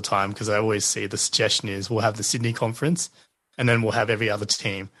in all the time, because I always see the suggestion is we'll have the Sydney conference and then we'll have every other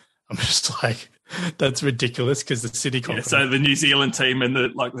team. I'm just like, that's ridiculous, because the Sydney conference. Yeah, so the New Zealand team and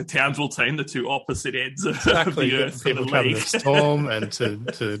the Townsville team, the two opposite ends of the earth. People traveling to Storm and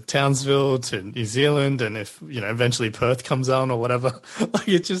to Townsville, to New Zealand, and if eventually Perth comes on or whatever, like,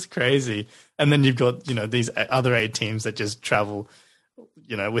 it's just crazy. And then you've got these other 8 teams that just travel,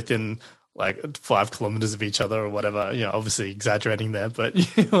 within like 5 kilometers of each other or whatever. Obviously exaggerating there, but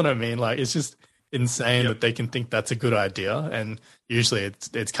you know what I mean. Like, it's just insane that they can think that's a good idea, and usually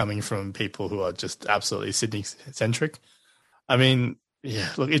it's coming from people who are just absolutely Sydney centric. I mean, yeah,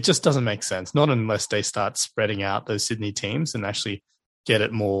 look, it just doesn't make sense, not unless they start spreading out those Sydney teams and actually get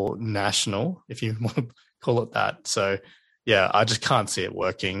it more national, if you want to call it that. So yeah, I just can't see it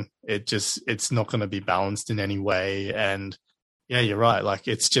working. It's not going to be balanced in any way. And yeah, you're right, like,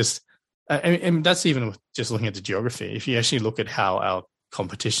 it's just, and that's even with just looking at the geography. If you actually look at how our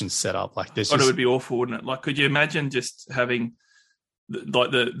competition's set up, like, this, it would be awful, wouldn't it? Like, could you imagine just having the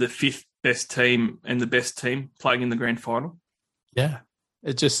 5th best team and the best team playing in the grand final? Yeah,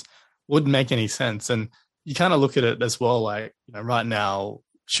 it just wouldn't make any sense. And you kind of look at it as well, like, right now,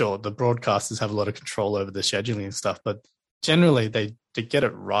 sure, the broadcasters have a lot of control over the scheduling and stuff, but generally they get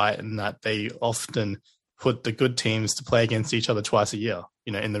it right in that they often put the good teams to play against each other twice a year,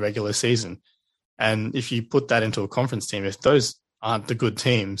 in the regular season. And if you put that into a conference team, if those aren't the good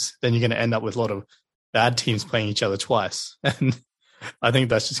teams, then you're going to end up with a lot of bad teams playing each other twice. And I think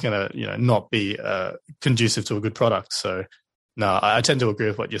that's just going to, not be conducive to a good product. So no, I tend to agree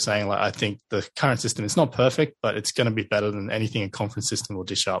with what you're saying. Like, I think the current system is not perfect, but it's going to be better than anything a conference system will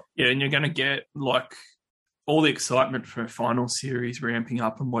dish up. Yeah, and you're going to get like all the excitement for a final series ramping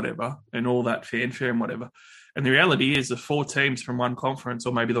up and whatever, and all that fanfare and whatever. And the reality is the 4 teams from one conference,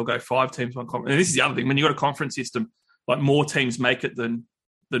 or maybe they'll go 5 teams from one conference. And this is the other thing. When you've got a conference system, like, more teams make it than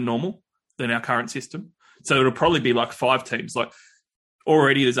normal, than our current system. So it'll probably be like 5 teams. Like,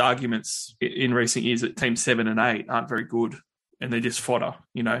 already there's arguments in recent years that teams 7 and 8 aren't very good, and they're just fodder,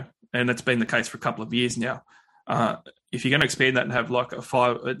 and that's been the case for a couple of years now. If you're going to expand that and have like a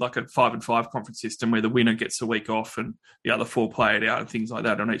 5 and 5 conference system where the winner gets a week off and the other 4 play it out and things like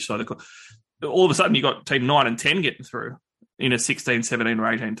that on each side, all of a sudden you've got team 9 and 10 getting through in a 16, 17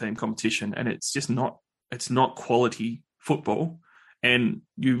 or 18 team competition, and it's just not. It's not quality football. And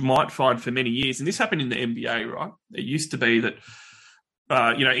you might find for many years, and this happened in the NBA, right? It used to be that,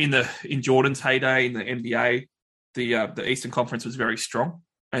 in Jordan's heyday in the NBA, the Eastern Conference was very strong,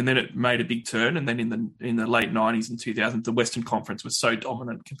 and then it made a big turn. And then in the late 90s and 2000s, the Western Conference was so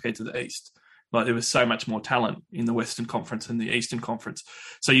dominant compared to the East. Like, there was so much more talent in the Western Conference than the Eastern Conference.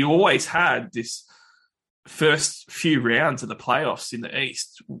 So you always had this first few rounds of the playoffs in the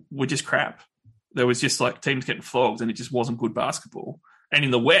East were just crap. There was just like teams getting flogged, and it just wasn't good basketball. And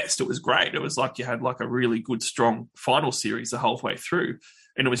in the West, it was great. It was like you had like a really good, strong final series the whole way through.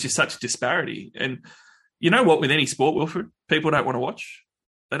 And it was just such disparity. And you know what, with any sport, Wilfred, people don't want to watch.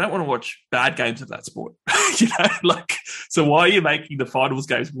 They don't want to watch bad games of that sport. So why are you making the finals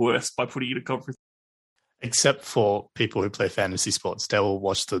games worse by putting it in a conference? Except for people who play fantasy sports, they will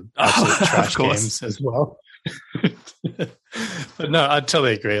watch the absolute trash games as well. But no, I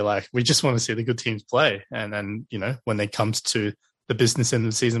totally agree. Like, we just want to see the good teams play, and then when it comes to the business end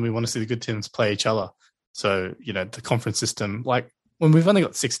of the season, we want to see the good teams play each other. So the conference system, like, when we've only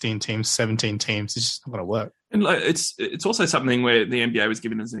got 16 teams, 17 teams, it's just not going to work. And like, it's also something where the NBA was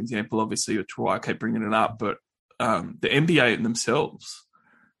given as an example, obviously, which is why I keep bringing it up. But the NBA themselves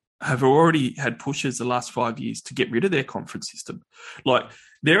have already had pushes the last 5 years to get rid of their conference system. Like,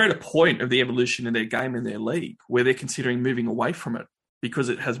 they're at a point of the evolution of their game and their league where they're considering moving away from it because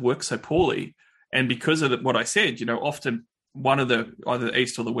it has worked so poorly. And because of what I said, often one of either the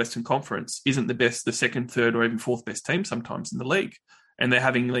East or the Western Conference isn't the best, the second, third, or even 4th best team sometimes in the league. And they're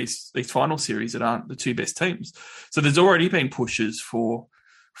having these final series that aren't the 2 best teams. So there's already been pushes for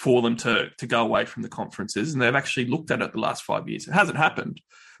them to go away from the conferences, and they've actually looked at it the last 5 years. It hasn't happened.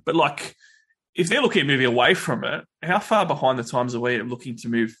 But like, if they're looking at moving away from it, how far behind the times are we looking to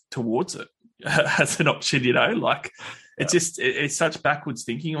move towards it as an option? Like, it's such backwards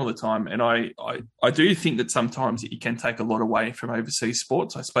thinking all the time. And I do think that sometimes you can take a lot away from overseas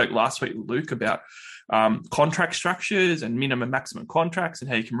sports. I spoke last week with Luke about contract structures and minimum maximum contracts and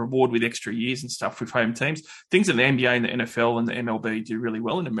how you can reward with extra years and stuff with home teams. Things that the NBA and the NFL and the MLB do really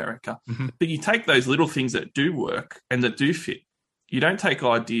well in America. Mm-hmm. But you take those little things that do work and that do fit. You don't take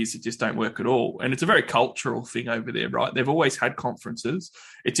ideas that just don't work at all. And it's a very cultural thing over there, right? They've always had conferences.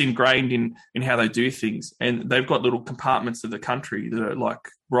 It's ingrained in how they do things. And they've got little compartments of the country that are like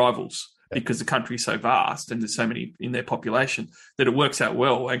rivals because the country is so vast and there's so many in their population that it works out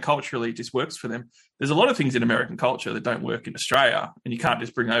well, and culturally it just works for them. There's a lot of things in American culture that don't work in Australia, and you can't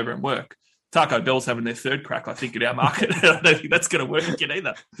just bring over and work. Taco Bell's having their third crack, I think, in our market. I don't think that's going to work again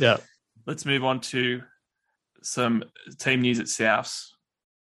either. Yeah. Let's move on to some team news at Souths.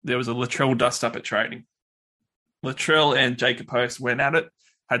 There was a Latrell dust-up at training. Latrell and Jacob Host went at it,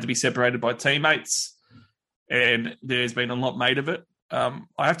 had to be separated by teammates, and there's been a lot made of it. I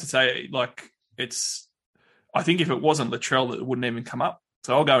have to say, I think if it wasn't Latrell, it wouldn't even come up.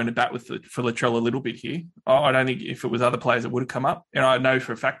 So I'll go into bat for Latrell a little bit here. I don't think if it was other players, it would have come up. And I know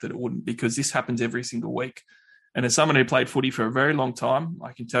for a fact that it wouldn't, because this happens every single week. And as someone who played footy for a very long time,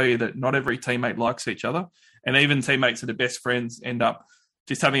 I can tell you that not every teammate likes each other. And even teammates that are best friends end up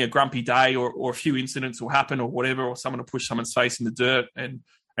just having a grumpy day, or a few incidents will happen or whatever, or someone will push someone's face in the dirt, and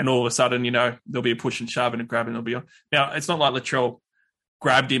all of a sudden, there'll be a push and shove and a grab, and they'll be on. Now, it's not like Latrell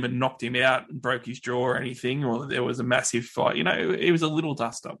grabbed him and knocked him out and broke his jaw or anything, or there was a massive fight. It was a little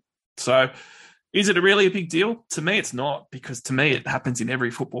dust-up. So is it really a big deal? To me, it's not, because to me, it happens in every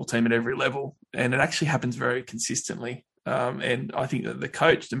football team at every level, and it actually happens very consistently. And I think that the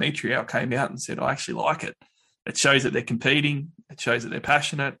coach, Demetriou, came out and said, I actually like it. It shows that they're competing. It shows that they're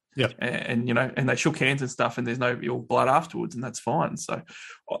passionate. Yep. And they shook hands and stuff, and there's no ill blood afterwards, and that's fine. So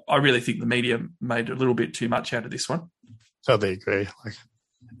I really think the media made a little bit too much out of this one. Totally agree.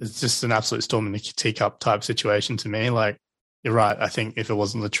 It's just an absolute storm in the teacup type situation to me. You're right. I think if it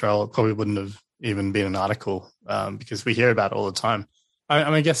wasn't Latrell, it probably wouldn't have even been an article, because we hear about it all the time.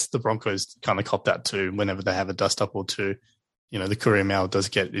 I guess the Broncos kind of cop that too whenever they have a dust-up or two. The Courier Mail does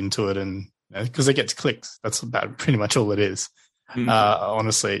get into it, and because it gets clicks. That's about pretty much all it is. Mm-hmm.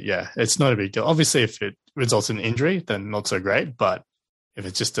 Honestly, yeah, it's not a big deal. Obviously, if it results in injury, then not so great. But if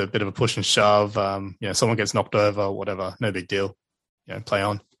it's just a bit of a push and shove, someone gets knocked over, whatever, no big deal. Play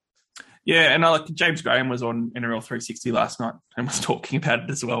on. Yeah, and James Graham was on NRL 360 last night and was talking about it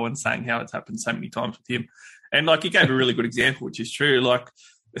as well, and saying how it's happened so many times with him. And he gave a really good example, which is true.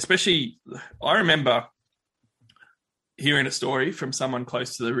 Especially, I remember hearing a story from someone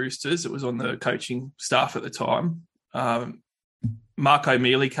close to the Roosters. It was on the coaching staff at the time. Mark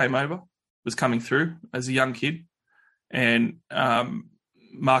O'Mealy came over, was coming through as a young kid. And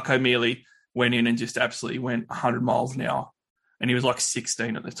Mark O'Mealy went in and just absolutely went 100 miles an hour. And he was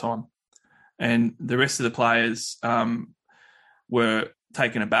 16 at the time. And the rest of the players were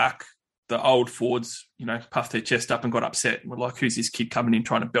taken aback. The old forwards, puffed their chest up and got upset and were like, who's this kid coming in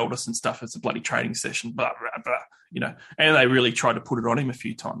trying to belt us and stuff? It's a bloody training session, blah, blah, blah, And they really tried to put it on him a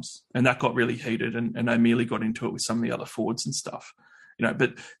few times. And that got really heated, and O'Mealy got into it with some of the other forwards and stuff.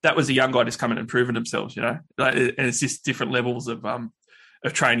 But that was a young guy just coming and proving themselves, and it's just different levels of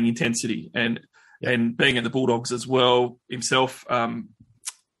training intensity. And being at the Bulldogs as well himself,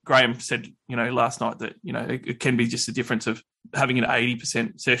 Graham said, last night that, it can be just a difference of having an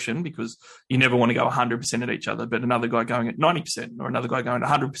 80% session, because you never want to go 100% at each other, but another guy going at 90% or another guy going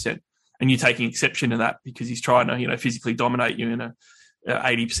 100%, and you're taking exception to that because he's trying to, physically dominate you in a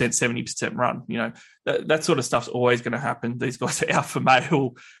 80%, 70% run. That sort of stuff's always going to happen. These guys are alpha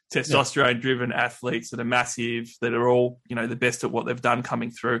male, testosterone-driven athletes that are massive, that are all, the best at what they've done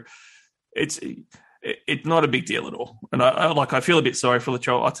coming through. It's not a big deal at all. And I feel a bit sorry for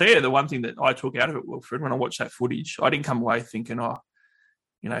Latrell. I'll tell you the one thing that I took out of it, Wilfred, when I watched that footage, I didn't come away thinking,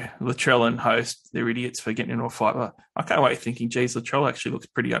 Latrell and Host, they're idiots for getting into a fight. But I came away thinking, geez, Latrell actually looks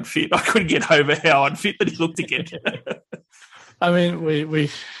pretty unfit. I couldn't get over how unfit that he looked again. I mean,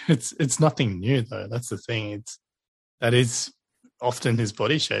 it's nothing new though. That's the thing. That is often his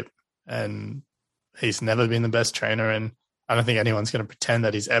body shape, and he's never been the best trainer, and I don't think anyone's going to pretend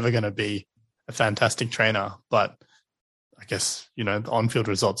that he's ever going to be a fantastic trainer. But I guess, the on-field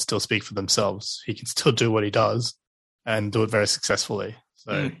results still speak for themselves. He can still do what he does and do it very successfily.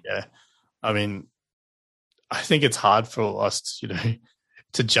 So, yeah, I mean, I think it's hard for us,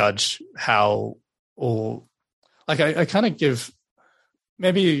 to judge how, or I kind of give,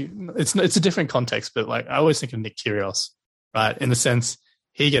 maybe it's a different context, but I always think of Nick Kyrgios, right? In the sense,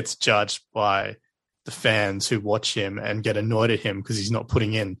 he gets judged by the fans who watch him and get annoyed at him because he's not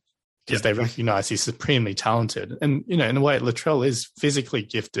putting in because they recognize he's supremely talented. And, in a way, Latrell is physically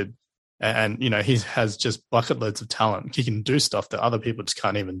gifted and, he has just bucket loads of talent. He can do stuff that other people just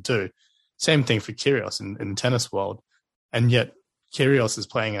can't even do. Same thing for Kyrgios in tennis world. And yet Kyrgios is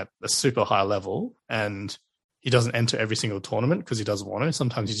playing at a super high level and he doesn't enter every single tournament because he doesn't want to.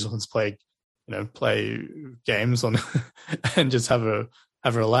 Sometimes he just wants to play games on and just have a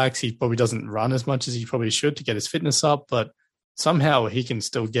relax. He probably doesn't run as much as he probably should to get his fitness up, but somehow he can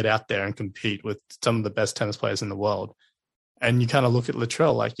still get out there and compete with some of the best tennis players in the world. And you kind of look at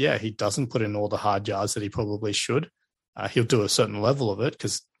Latrell like, yeah, he doesn't put in all the hard yards that he probably should. He'll do a certain level of it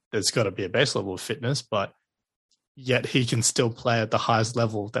because there's got to be a base level of fitness, but yet he can still play at the highest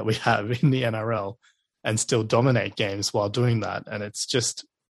level that we have in the NRL and still dominate games while doing that. And it's just,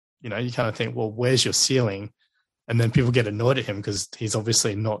 you kind of think, well, where's your ceiling? And then people get annoyed at him because he's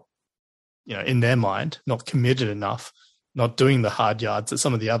obviously not, in their mind, not committed enough, not doing the hard yards that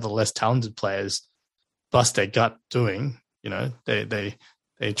some of the other less talented players bust their gut doing. They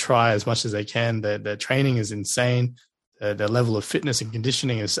try as much as they can. Their training is insane. Their level of fitness and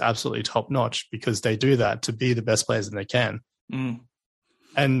conditioning is absolutely top notch because they do that to be the best players that they can. Mm.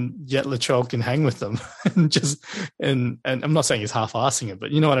 And yet Latrell can hang with them and I'm not saying he's half-assing it,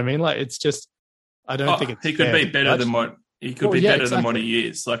 but you know what I mean? Like, it's just, I don't think it's he could be better than what than what he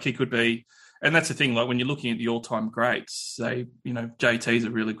is. Like, he could be, and that's the thing. Like, when you're looking at the all-time greats, say, JT is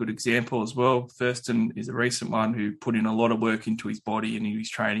a really good example as well. Thurston is a recent one who put in a lot of work into his body and his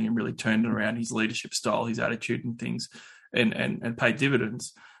training and really turned around his leadership style, his attitude and things, and paid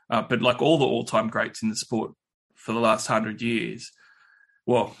dividends. But like all the all-time greats in the sport for the last 100 years,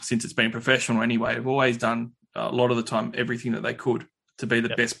 well, since it's been professional anyway, have always done a lot of the time everything that they could to be the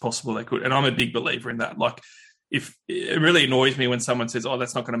best possible they could. And I'm a big believer in that. Like, if it really annoys me when someone says, oh,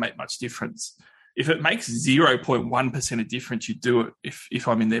 that's not going to make much difference. If it makes 0.1% of difference, you do it if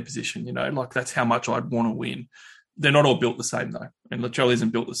I'm in their position, like that's how much I'd want to win. They're not all built the same though. And Latrell isn't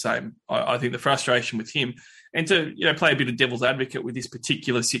built the same. I think the frustration with him and to, play a bit of devil's advocate with this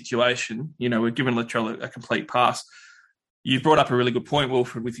particular situation, we're giving Latrell a complete pass. You've brought up a really good point,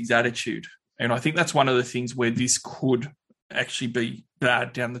 Wilfred, with his attitude. And I think that's one of the things where this could actually be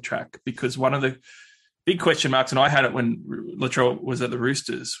bad down the track, because one of the big question marks, and I had it when Latrell was at the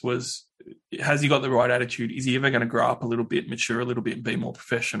Roosters, was, has he got the right attitude? Is he ever going to grow up a little bit, mature a little bit and be more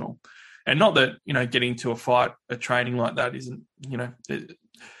professional? And not that, getting into a fight, a training like that isn't,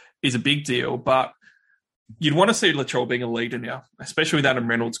 is a big deal, but you'd want to see Latrell being a leader now, especially with Adam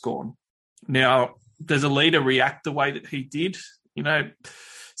Reynolds gone. Now, does a leader react the way that he did?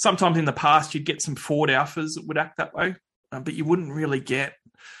 Sometimes in the past you'd get some forward alphas that would act that way, but you wouldn't really get,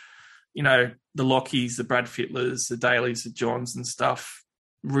 the Lockies, the Brad Fittlers, the Dailies, the Johns and stuff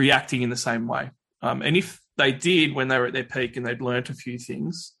reacting in the same way. And if they did when they were at their peak and they'd learnt a few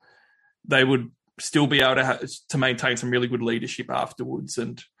things, they would still be able to maintain some really good leadership afterwards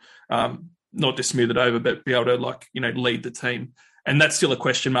and not just smooth it over, but be able to lead the team. And that's still a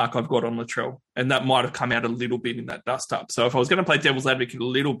question mark I've got on Latrell. And that might have come out a little bit in that dust up. So if I was going to play devil's advocate a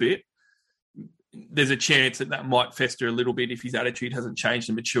little bit, there's a chance that might fester a little bit if his attitude hasn't changed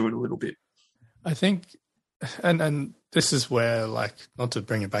and matured a little bit. I think, and this is where, not to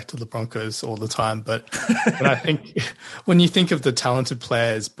bring it back to the Broncos all the time, but I think when you think of the talented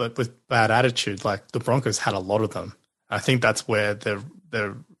players but with bad attitude, like the Broncos had a lot of them. I think that's where their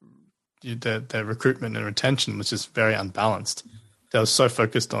recruitment and retention was just very unbalanced. They were so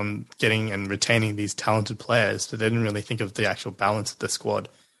focused on getting and retaining these talented players that they didn't really think of the actual balance of the squad.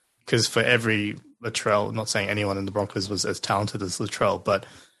 Because for every Latrell, not saying anyone in the Broncos was as talented as Latrell, but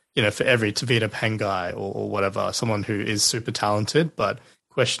for every Tavita Pangai or whatever, someone who is super talented but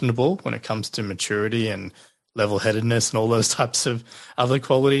questionable when it comes to maturity and level-headedness and all those types of other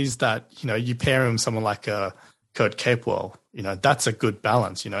qualities that, you pair him with someone like Kurt Capewell, that's a good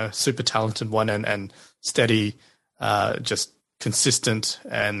balance, super talented one and steady, just consistent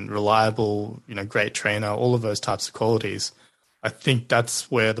and reliable, great trainer, all of those types of qualities. I think that's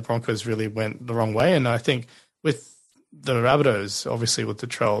where the Broncos really went the wrong way. And I think with the Rabbitohs, obviously with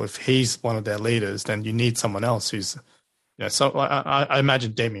Latrell, if he's one of their leaders, then you need someone else who's, so I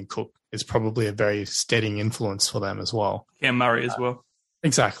imagine Damien Cook is probably a very steadying influence for them as well. Cam Murray as well.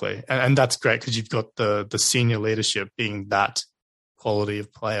 Exactly. And that's great because you've got the senior leadership being that quality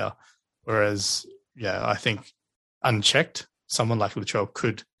of player. Whereas, I think unchecked, someone like Latrell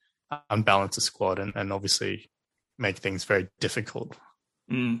could unbalance the squad and obviously make things very difficult.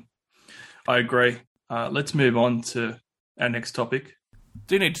 I agree. Let's move on to our next topic.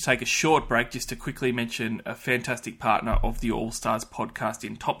 Do need to take a short break just to quickly mention a fantastic partner of the All Stars podcast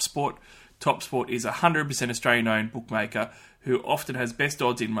in TopSport. TopSport is a 100% Australian-owned bookmaker who often has best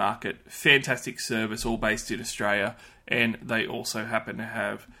odds in market, fantastic service, all based in Australia, and they also happen to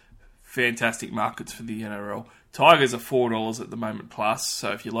have fantastic markets for the NRL. Tigers are $4 at the moment plus,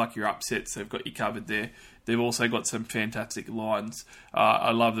 so if you like your upsets, they've got you covered there. They've also got some fantastic lines.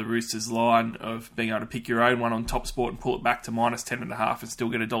 I love the Roosters line of being able to pick your own one on TopSport and pull it back to minus 10.5 and still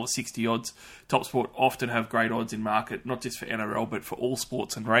get $1.60 odds. TopSport often have great odds in market, not just for NRL, but for all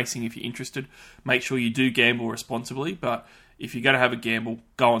sports and racing if you're interested. Make sure you do gamble responsibly, but if you're going to have a gamble,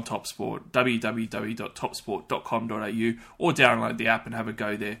 go on TopSport, www.topsport.com.au, or download the app and have a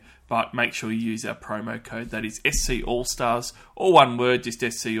go there. But make sure you use our promo code. That is SC All-Stars, or one word, just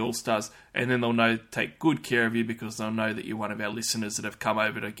SC All-Stars, and then they'll take good care of you because they'll know that you're one of our listeners that have come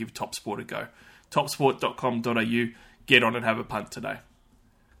over to give TopSport a go. Topsport.com.au, get on and have a punt today.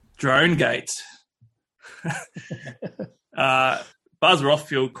 Dronegate. Buzz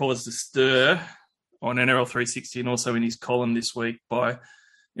Rothfield caused a stir on NRL 360 and also in his column this week by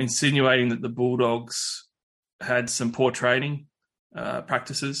insinuating that the Bulldogs had some poor training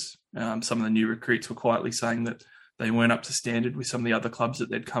practices. Some of the new recruits were quietly saying that they weren't up to standard with some of the other clubs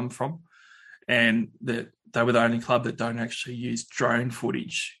that they'd come from, and that they were the only club that don't actually use drone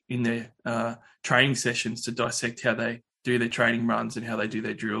footage in their training sessions to dissect how they do their training runs and how they do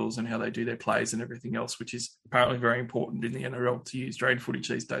their drills and how they do their plays and everything else, which is apparently very important in the NRL to use drone footage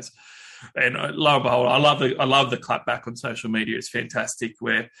these days. And lo and behold, I love the clap back on social media. It's fantastic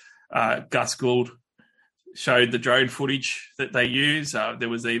where Gus Gould showed the drone footage that they use. There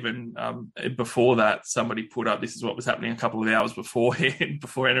was even before that, somebody put up, this is what was happening a couple of hours beforehand,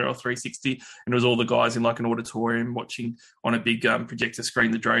 before NRL 360, and it was all the guys in like an auditorium watching on a big projector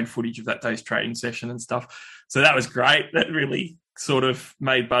screen the drone footage of that day's training session and stuff. So that was great. That really sort of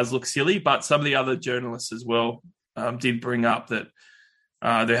made Buzz look silly, but some of the other journalists as well did bring up that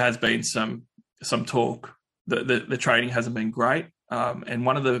there has been some talk that the training hasn't been great. And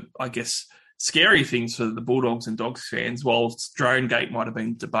one of the, I guess, scary things for the Bulldogs and Dogs fans, whilst Dronegate might have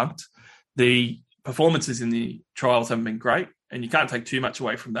been debunked, the performances in the trials haven't been great, and you can't take too much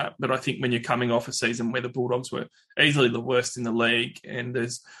away from that. But I think when you're coming off a season where the Bulldogs were easily the worst in the league, and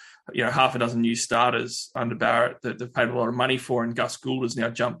there's half a dozen new starters under Barrett that they've paid a lot of money for, and Gus Gould has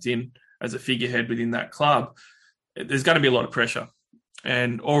now jumped in as a figurehead within that club, there's going to be a lot of pressure.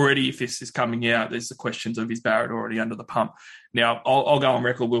 And already, if this is coming out, there's the questions of, is Barrett already under the pump? Now, I'll go on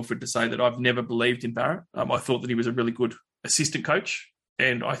record, Wilfred, to say that I've never believed in Barrett. I thought that he was a really good assistant coach,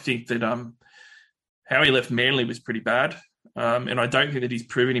 and I think that how he left Manly was pretty bad. And I don't think that he's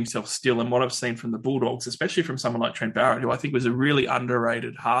proven himself still. And what I've seen from the Bulldogs, especially from someone like Trent Barrett, who I think was a really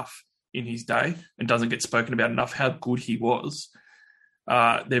underrated half in his day and doesn't get spoken about enough, how good he was.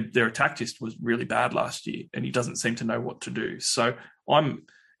 Their attack just was really bad last year, and he doesn't seem to know what to do. So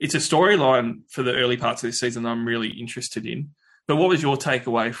it's a storyline for the early parts of this season that I'm really interested in. But what was your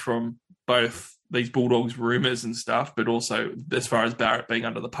takeaway from both these Bulldogs rumours and stuff, but also as far as Barrett being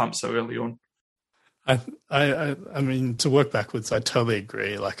under the pump so early on? I mean, to work backwards, I totally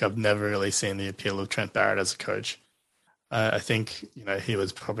agree. Like, I've never really seen the appeal of Trent Barrett as a coach. I think, he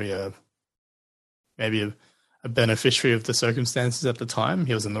was probably maybe a beneficiary of the circumstances at the time.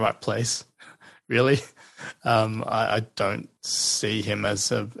 He was in the right place, really. I don't see him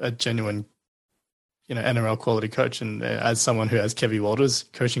as a genuine, NRL quality coach. And as someone who has Kevy Walters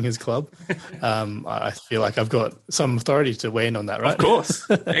coaching his club, I feel like I've got some authority to weigh in on that, right? Of course,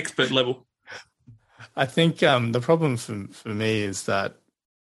 expert level. I think the problem for me is that,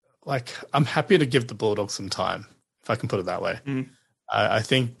 I'm happy to give the Bulldogs some time, if I can put it that way. I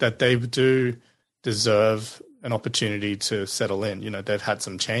think that they do deserve an opportunity to settle in. They've had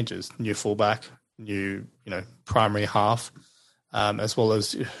some changes, new fullback, new, primary half, as well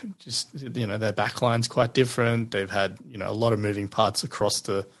as just, their backline's quite different. They've had, a lot of moving parts across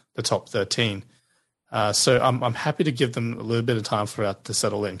the top 13. So I'm happy to give them a little bit of time for that to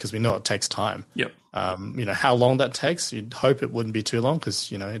settle in, because we know it takes time. Yep. How long that takes, you'd hope it wouldn't be too long, because,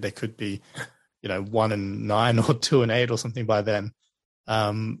 they could be, 1-9 or 2-8 or something by then.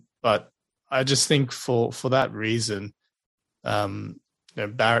 But I just think for that reason,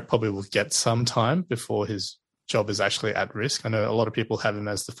 Barrett probably will get some time before his job is actually at risk. I know a lot of people have him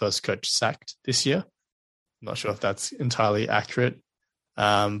as the first coach sacked this year. I'm not sure if that's entirely accurate.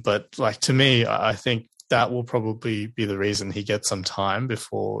 But to me, I think that will probably be the reason he gets some time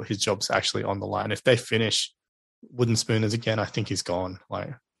before his job's actually on the line. If they finish wooden spooners again, I think he's gone.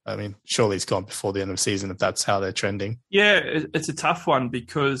 Surely he's gone before the end of the season if that's how they're trending. Yeah, it's a tough one,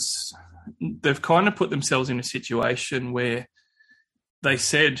 because they've kind of put themselves in a situation where they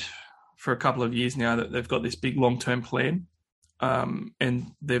said for a couple of years now that they've got this big long-term plan,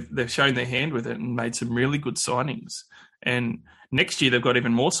 and they've shown their hand with it and made some really good signings. And next year they've got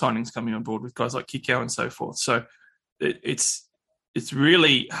even more signings coming on board with guys like Kikau and so forth. So it's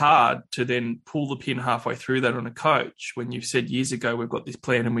really hard to then pull the pin halfway through that on a coach when you've said years ago we've got this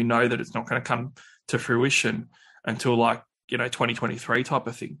plan and we know that it's not going to come to fruition until 2023 type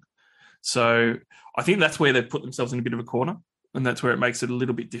of thing. So I think that's where they've put themselves in a bit of a corner, and that's where it makes it a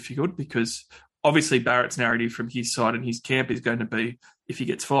little bit difficult, because obviously Barrett's narrative from his side and his camp is going to be, if he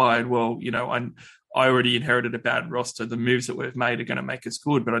gets fired, well, I already inherited a bad roster. The moves that we've made are going to make us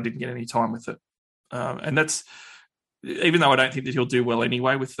good, but I didn't get any time with it. And that's, even though I don't think that he'll do well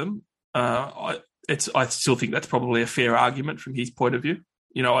anyway with them, I still think that's probably a fair argument from his point of view.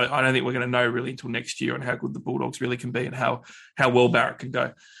 I don't think we're going to know really until next year on how good the Bulldogs really can be and how well Barrett can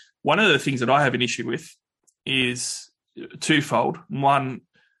go. One of the things that I have an issue with is twofold. One,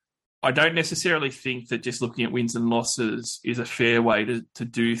 I don't necessarily think that just looking at wins and losses is a fair way to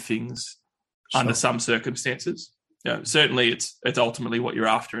do things under some circumstances. Certainly it's ultimately what you're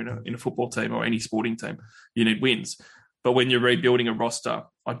after in a football team or any sporting team. You need wins. But when you're rebuilding a roster,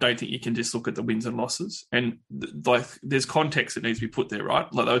 I don't think you can just look at the wins and losses. And there's context that needs to be put there,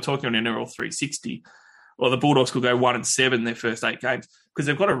 right? Like they were talking on NRL 360, or the Bulldogs could go 1-7 their first 8 games because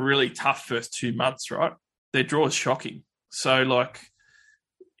they've got a really tough first 2 months, right? Their draw is shocking. So,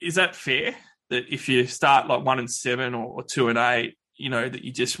 is that fair that if you start 1-7 or 2-8, that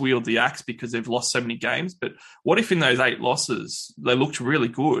you just wield the axe because they've lost so many games? But what if in those 8 losses, they looked really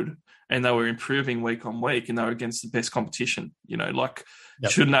good and they were improving week on week and they were against the best competition?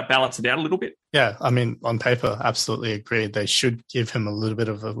 Shouldn't that balance it out a little bit? Yeah, I mean, on paper, absolutely agree. They should give him a little bit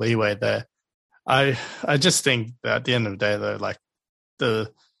of a leeway there. I just think that at the end of the day,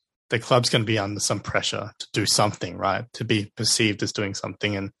 though, the club's going to be under some pressure to do something, right? To be perceived as doing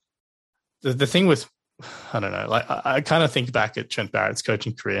something. And the thing with, I don't know, I kind of think back at Trent Barrett's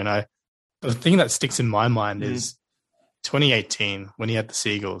coaching career, and the thing that sticks in my mind is 2018 when he had the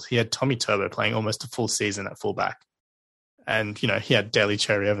Seagulls. He had Tommy Turbo playing almost a full season at fullback, and he had Daly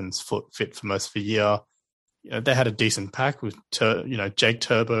Cherry Evans fit for most of the year. They had a decent pack with Jake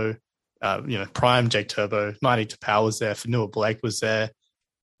Turbo, prime Jake Turbo. 90 to Power was there. Fanua Blake was there.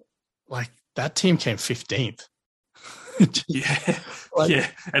 That team came 15th. Yeah.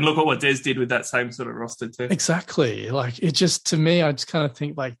 And look at what Des did with that same sort of roster too. Exactly. It just, to me, I just kind of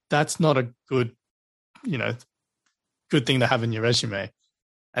think that's not a good, good thing to have in your resume.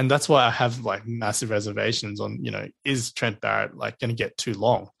 And that's why I have massive reservations on, is Trent Barrett going to get too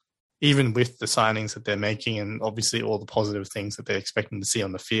long, even with the signings that they're making and obviously all the positive things that they're expecting to see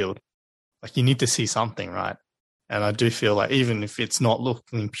on the field. You need to see something, right? And I do feel even if it's not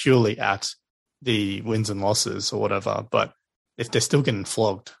looking purely at the wins and losses or whatever, but if they're still getting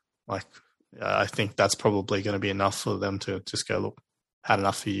flogged, I think that's probably going to be enough for them to just go, look, had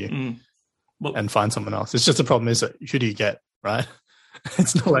enough for you and find someone else. It's just the problem is that who do you get, right?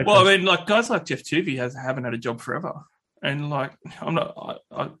 It's not guys like Jeff Tuvey haven't had a job forever. And I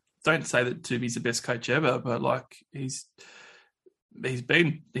don't say that Tuvey's the best coach ever, but he's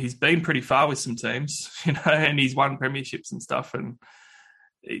been pretty far with some teams, and he's won premierships and stuff. And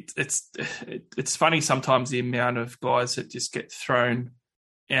it's funny sometimes the amount of guys that just get thrown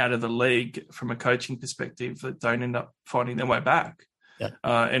out of the league from a coaching perspective that don't end up finding their way back. Yeah.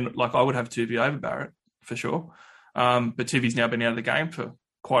 And I would have Tuvey over Barrett for sure. But Tuvey's now been out of the game for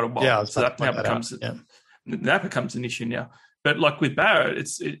quite a while. Yeah, so that now becomes an issue now. But with Barrett,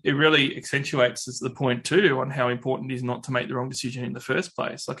 it really accentuates the point too on how important it is not to make the wrong decision in the first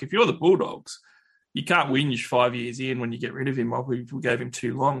place. If you're the Bulldogs, you can't whinge 5 years in when you get rid of him or we gave him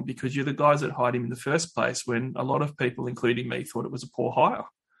too long, because you're the guys that hired him in the first place when a lot of people, including me, thought it was a poor hire.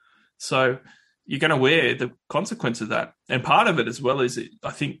 So you're going to wear the consequence of that. And part of it as well is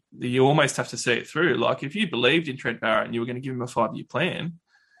I think that you almost have to see it through. If you believed in Trent Barrett and you were going to give him a 5-year plan,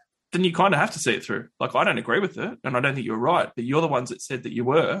 then you kind of have to see it through. I don't agree with it, and I don't think you're right, but you're the ones that said that you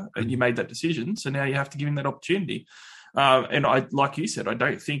were, and you made that decision. So now you have to give him that opportunity. And like you said, I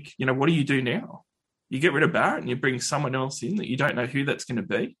don't think, what do you do now? You get rid of Barrett and you bring someone else in that you don't know who that's going to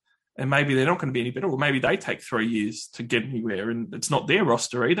be. And maybe they're not going to be any better, or maybe they take 3 years to get anywhere and it's not their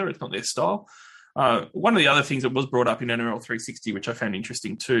roster either. It's not their style. One of the other things that was brought up in NRL 360, which I found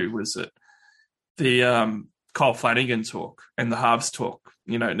interesting too, was that the Kyle Flanagan talk and the halves talk.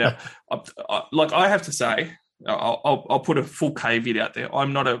 Now, I have to say, I'll put a full caveat out there.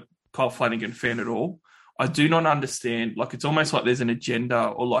 I'm not a Kyle Flanagan fan at all. I do not understand. It's almost like there's an agenda,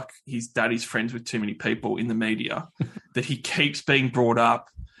 or his daddy's friends with too many people in the media that he keeps being brought up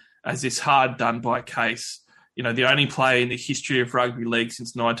as this hard done by case. The only player in the history of rugby league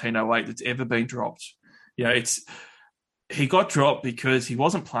since 1908 that's ever been dropped. He got dropped because he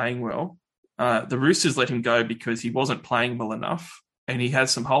wasn't playing well. The Roosters let him go because he wasn't playing well enough, and he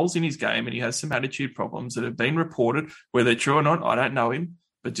has some holes in his game, and he has some attitude problems that have been reported. Whether true or not, I don't know him,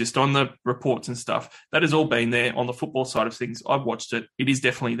 but just on the reports and stuff, that has all been there. On the football side of things, I've watched it. It is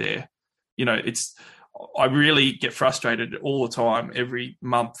definitely there. I really get frustrated all the time, every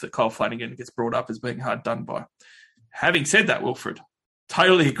month, that Kyle Flanagan gets brought up as being hard done by. Having said that, Wilfred,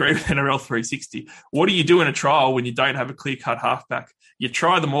 totally agree with NRL 360. What do you do in a trial when you don't have a clear-cut halfback? You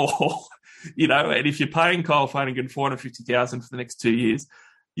try them all, and if you're paying Kyle Flanagan $450,000 for the next 2 years,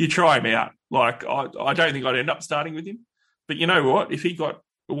 you try him out. Like, I don't think I'd end up starting with him. But you know what? If he got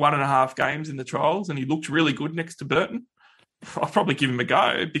 1.5 games in the trials and he looked really good next to Burton, I'll probably give him a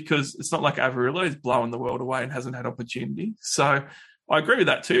go, because it's not like Averillo is blowing the world away and hasn't had opportunity. So I agree with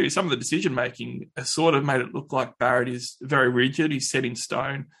that too. Some of the decision-making has sort of made it look like Barrett is very rigid, he's set in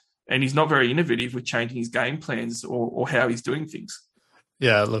stone, and he's not very innovative with changing his game plans or how he's doing things.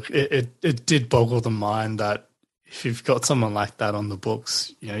 Yeah, look, it did boggle the mind that if you've got someone like that on the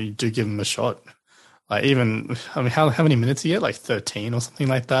books, you do give him a shot. Like, how many minutes did he get? Like 13 or something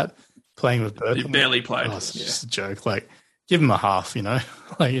like that, playing with Burton? He barely played. Oh, it's just a joke. Like, give him a half,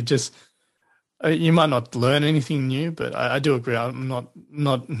 Like, it just, you might not learn anything new, but I do agree. I'm not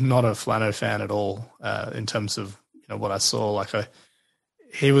a Flano fan at all in terms of what I saw. Like,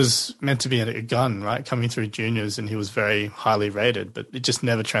 he was meant to be a gun, right, coming through juniors, and he was very highly rated, but it just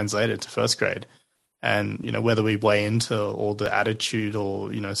never translated to first grade. And whether we weigh into all the attitude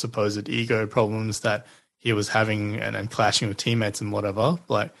or supposed ego problems that he was having and clashing with teammates and whatever,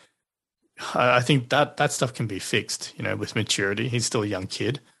 like, I think that stuff can be fixed, with maturity. He's still a young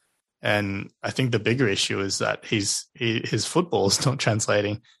kid. And I think the bigger issue is that his football is not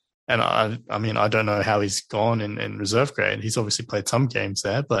translating. And I mean, I don't know how he's gone in reserve grade. He's obviously played some games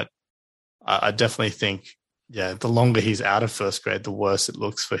there, but I definitely think, the longer he's out of first grade, the worse it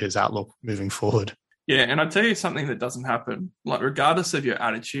looks for his outlook moving forward. Yeah, and I'll tell you something that doesn't happen. Like, regardless of your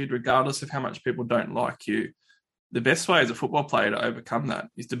attitude, regardless of how much people don't like you, the best way as a football player to overcome that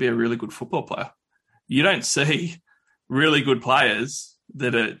is to be a really good football player. You don't see really good players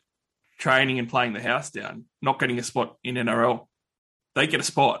that are training and playing the house down, not getting a spot in NRL. They get a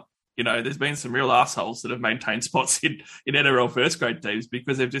spot. There's been some real assholes that have maintained spots in NRL first grade teams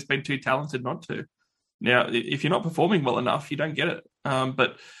because they've just been too talented not to. Now, if you're not performing well enough, you don't get it.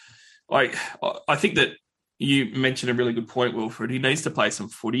 But I think that you mentioned a really good point, Wilfred. He needs to play some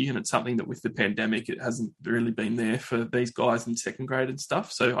footy, and it's something that with the pandemic, it hasn't really been there for these guys in second grade and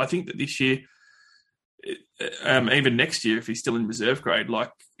stuff. So I think that this year, even next year, if he's still in reserve grade,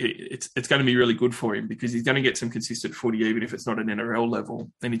 like, it's going to be really good for him, because he's going to get some consistent footy, even if it's not an NRL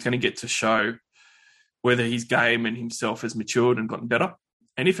level. Then he's going to get to show whether his game and himself has matured and gotten better.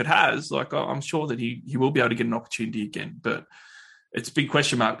 And if it has, like, I'm sure that he will be able to get an opportunity again. But it's a big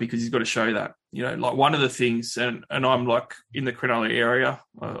question mark, because he's got to show that. Like, one of the things, and I'm like in the Cronulla area,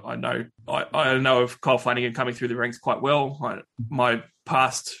 I know of Kyle Flanagan coming through the ranks quite well. My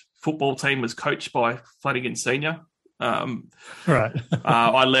past football team was coached by Flanagan Senior. Right.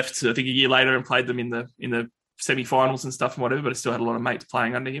 I left, I think, a year later and played them in the semi-finals and stuff and whatever, but I still had a lot of mates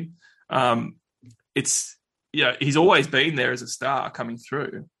playing under him. He's always been there as a star coming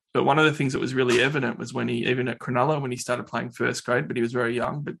through. But one of the things that was really evident was when even at Cronulla, when he started playing first grade, but he was very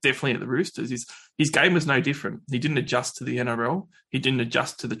young, but definitely at the Roosters, his game was no different. He didn't adjust to the NRL. He didn't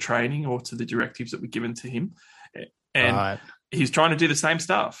adjust to the training or to the directives that were given to him. And he's trying to do the same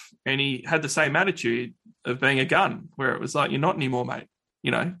stuff. And he had the same attitude of being a gun, where it was like, you're not anymore, mate.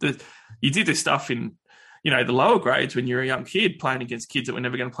 You did this stuff in, the lower grades when you were a young kid playing against kids that were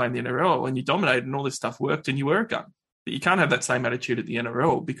never going to play in the NRL, and you dominated and all this stuff worked and you were a gun. But you can't have that same attitude at the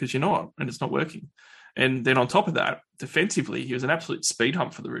NRL, because you're not, and it's not working. And then on top of that, defensively, he was an absolute speed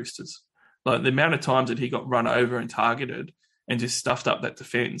hump for the Roosters. Like, the amount of times that he got run over and targeted and just stuffed up that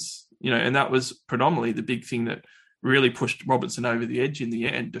defence, and that was predominantly the big thing that really pushed Robertson over the edge in the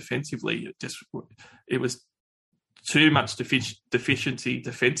end defensively. It was too much deficiency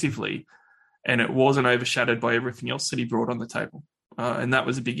defensively, and it wasn't overshadowed by everything else that he brought on the table. And that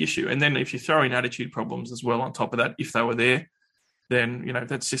was a big issue. And then if you throw in attitude problems as well on top of that, if they were there, then,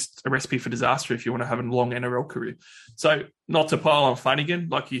 that's just a recipe for disaster if you want to have a long NRL career. So not to pile on Flanagan,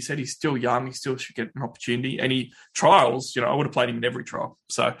 like you said, he's still young. He still should get an opportunity. And trials, I would have played him in every trial.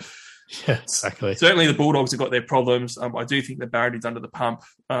 So yeah, exactly. Certainly the Bulldogs have got their problems. I do think that Barrett is under the pump.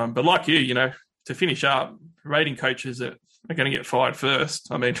 But like you, to finish up, rating coaches that are going to get fired first.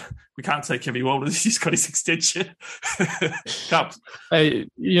 I mean, we can't say Kevin Walters, he's got his extension. Hey,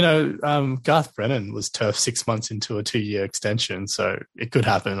 Garth Brennan was turfed 6 months into a 2-year extension, so it could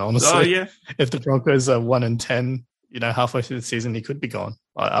happen, honestly. Oh, yeah. If the Broncos are 1-10, halfway through the season, he could be gone.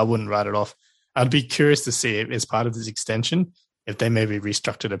 I wouldn't write it off. I'd be curious to see if, as part of this extension, if they maybe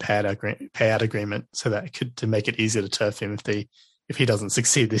restructured a payout agreement so that to make it easier to turf him if he doesn't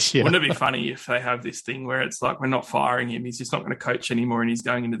succeed this year. Wouldn't it be funny if they have this thing where it's like, we're not firing him, he's just not going to coach anymore and he's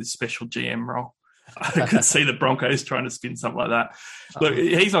going into this special GM role? I could see the Broncos trying to spin something like that. Look,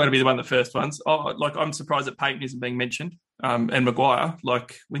 he's not going to be the one of the first ones. I'm surprised that Payton isn't being mentioned, and Maguire.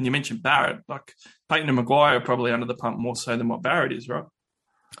 Like, when you mentioned Barrett, like, Payton and Maguire are probably under the pump more so than what Barrett is, right?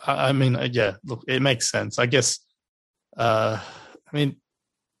 I mean, yeah, look, it makes sense. I guess, I mean,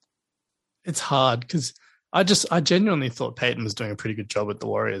 it's hard because I genuinely thought Payton was doing a pretty good job at the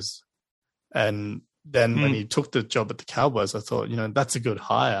Warriors. And then when he took the job at the Cowboys, I thought, that's a good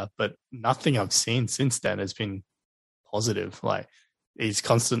hire, but nothing I've seen since then has been positive. Like, he's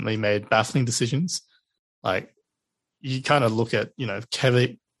constantly made baffling decisions. Like, you kind of look at,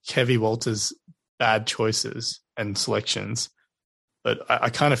 Kevy Walters' bad choices and selections, but I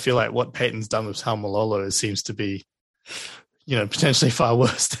kind of feel like what Payton's done with Taumalo seems to be, potentially far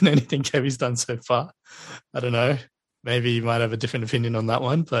worse than anything Kevy's done so far. I don't know. Maybe you might have a different opinion on that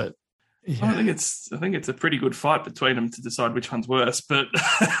one, but yeah. I think it's a pretty good fight between them to decide which one's worse. But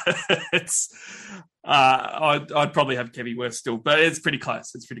I'd probably have Kevy worse still, but it's pretty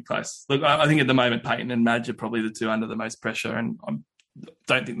close. It's pretty close. Look, I think at the moment Payton and Madge are probably the two under the most pressure, and I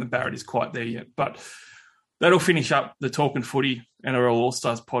don't think the Barrett is quite there yet. But that'll finish up the Talkin' Footy NRL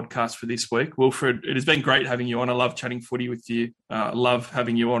All-Stars podcast for this week. Wilfred, it has been great having you on. I love chatting footy with you. Love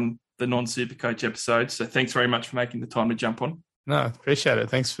having you on the non-Supercoach episodes. So thanks very much for making the time to jump on. No, appreciate it.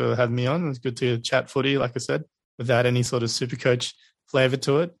 Thanks for having me on. It's good to chat footy, like I said, without any sort of Supercoach flavour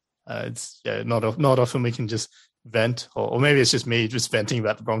to it. It's not often we can just vent, or maybe it's just me just venting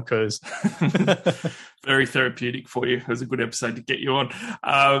about the Broncos. Very therapeutic for you. It was a good episode to get you on.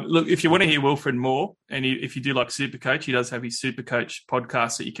 Look, if you want to hear Wilfred more, and if you do like Supercoach, he does have his Supercoach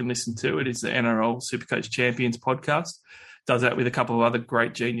podcast that you can listen to. It is the NRL Supercoach Champions podcast. Does that with a couple of other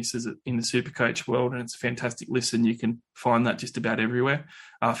great geniuses in the Supercoach world, and it's a fantastic listen. You can find that just about everywhere.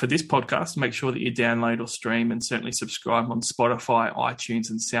 For this podcast, make sure that you download or stream and certainly subscribe on Spotify, iTunes,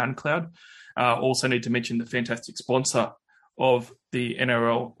 and SoundCloud. Also need to mention the fantastic sponsor of the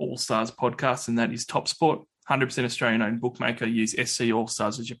NRL All-Stars podcast, and that is TopSport. 100% Australian-owned bookmaker. Use SC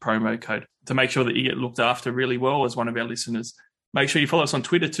All-Stars as your promo code to make sure that you get looked after really well as one of our listeners. Make sure you follow us on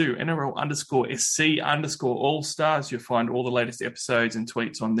Twitter too, NRL_SC_All-Stars. You'll find all the latest episodes and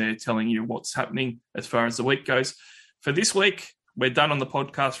tweets on there telling you what's happening as far as the week goes. For this week, we're done on the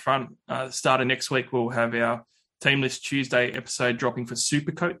podcast front. Start of next week, we'll have our Team List Tuesday episode dropping for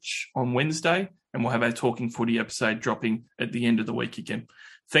Supercoach on Wednesday, and we'll have our Talking Footy episode dropping at the end of the week again.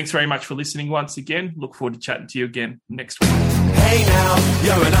 Thanks very much for listening once again. Look forward to chatting to you again next week. Hey now,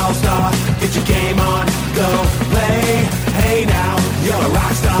 you're an all-star. Get your game on, go play. Hey now, you're a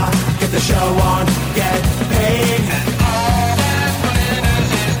rock star. Get the show on, get paid.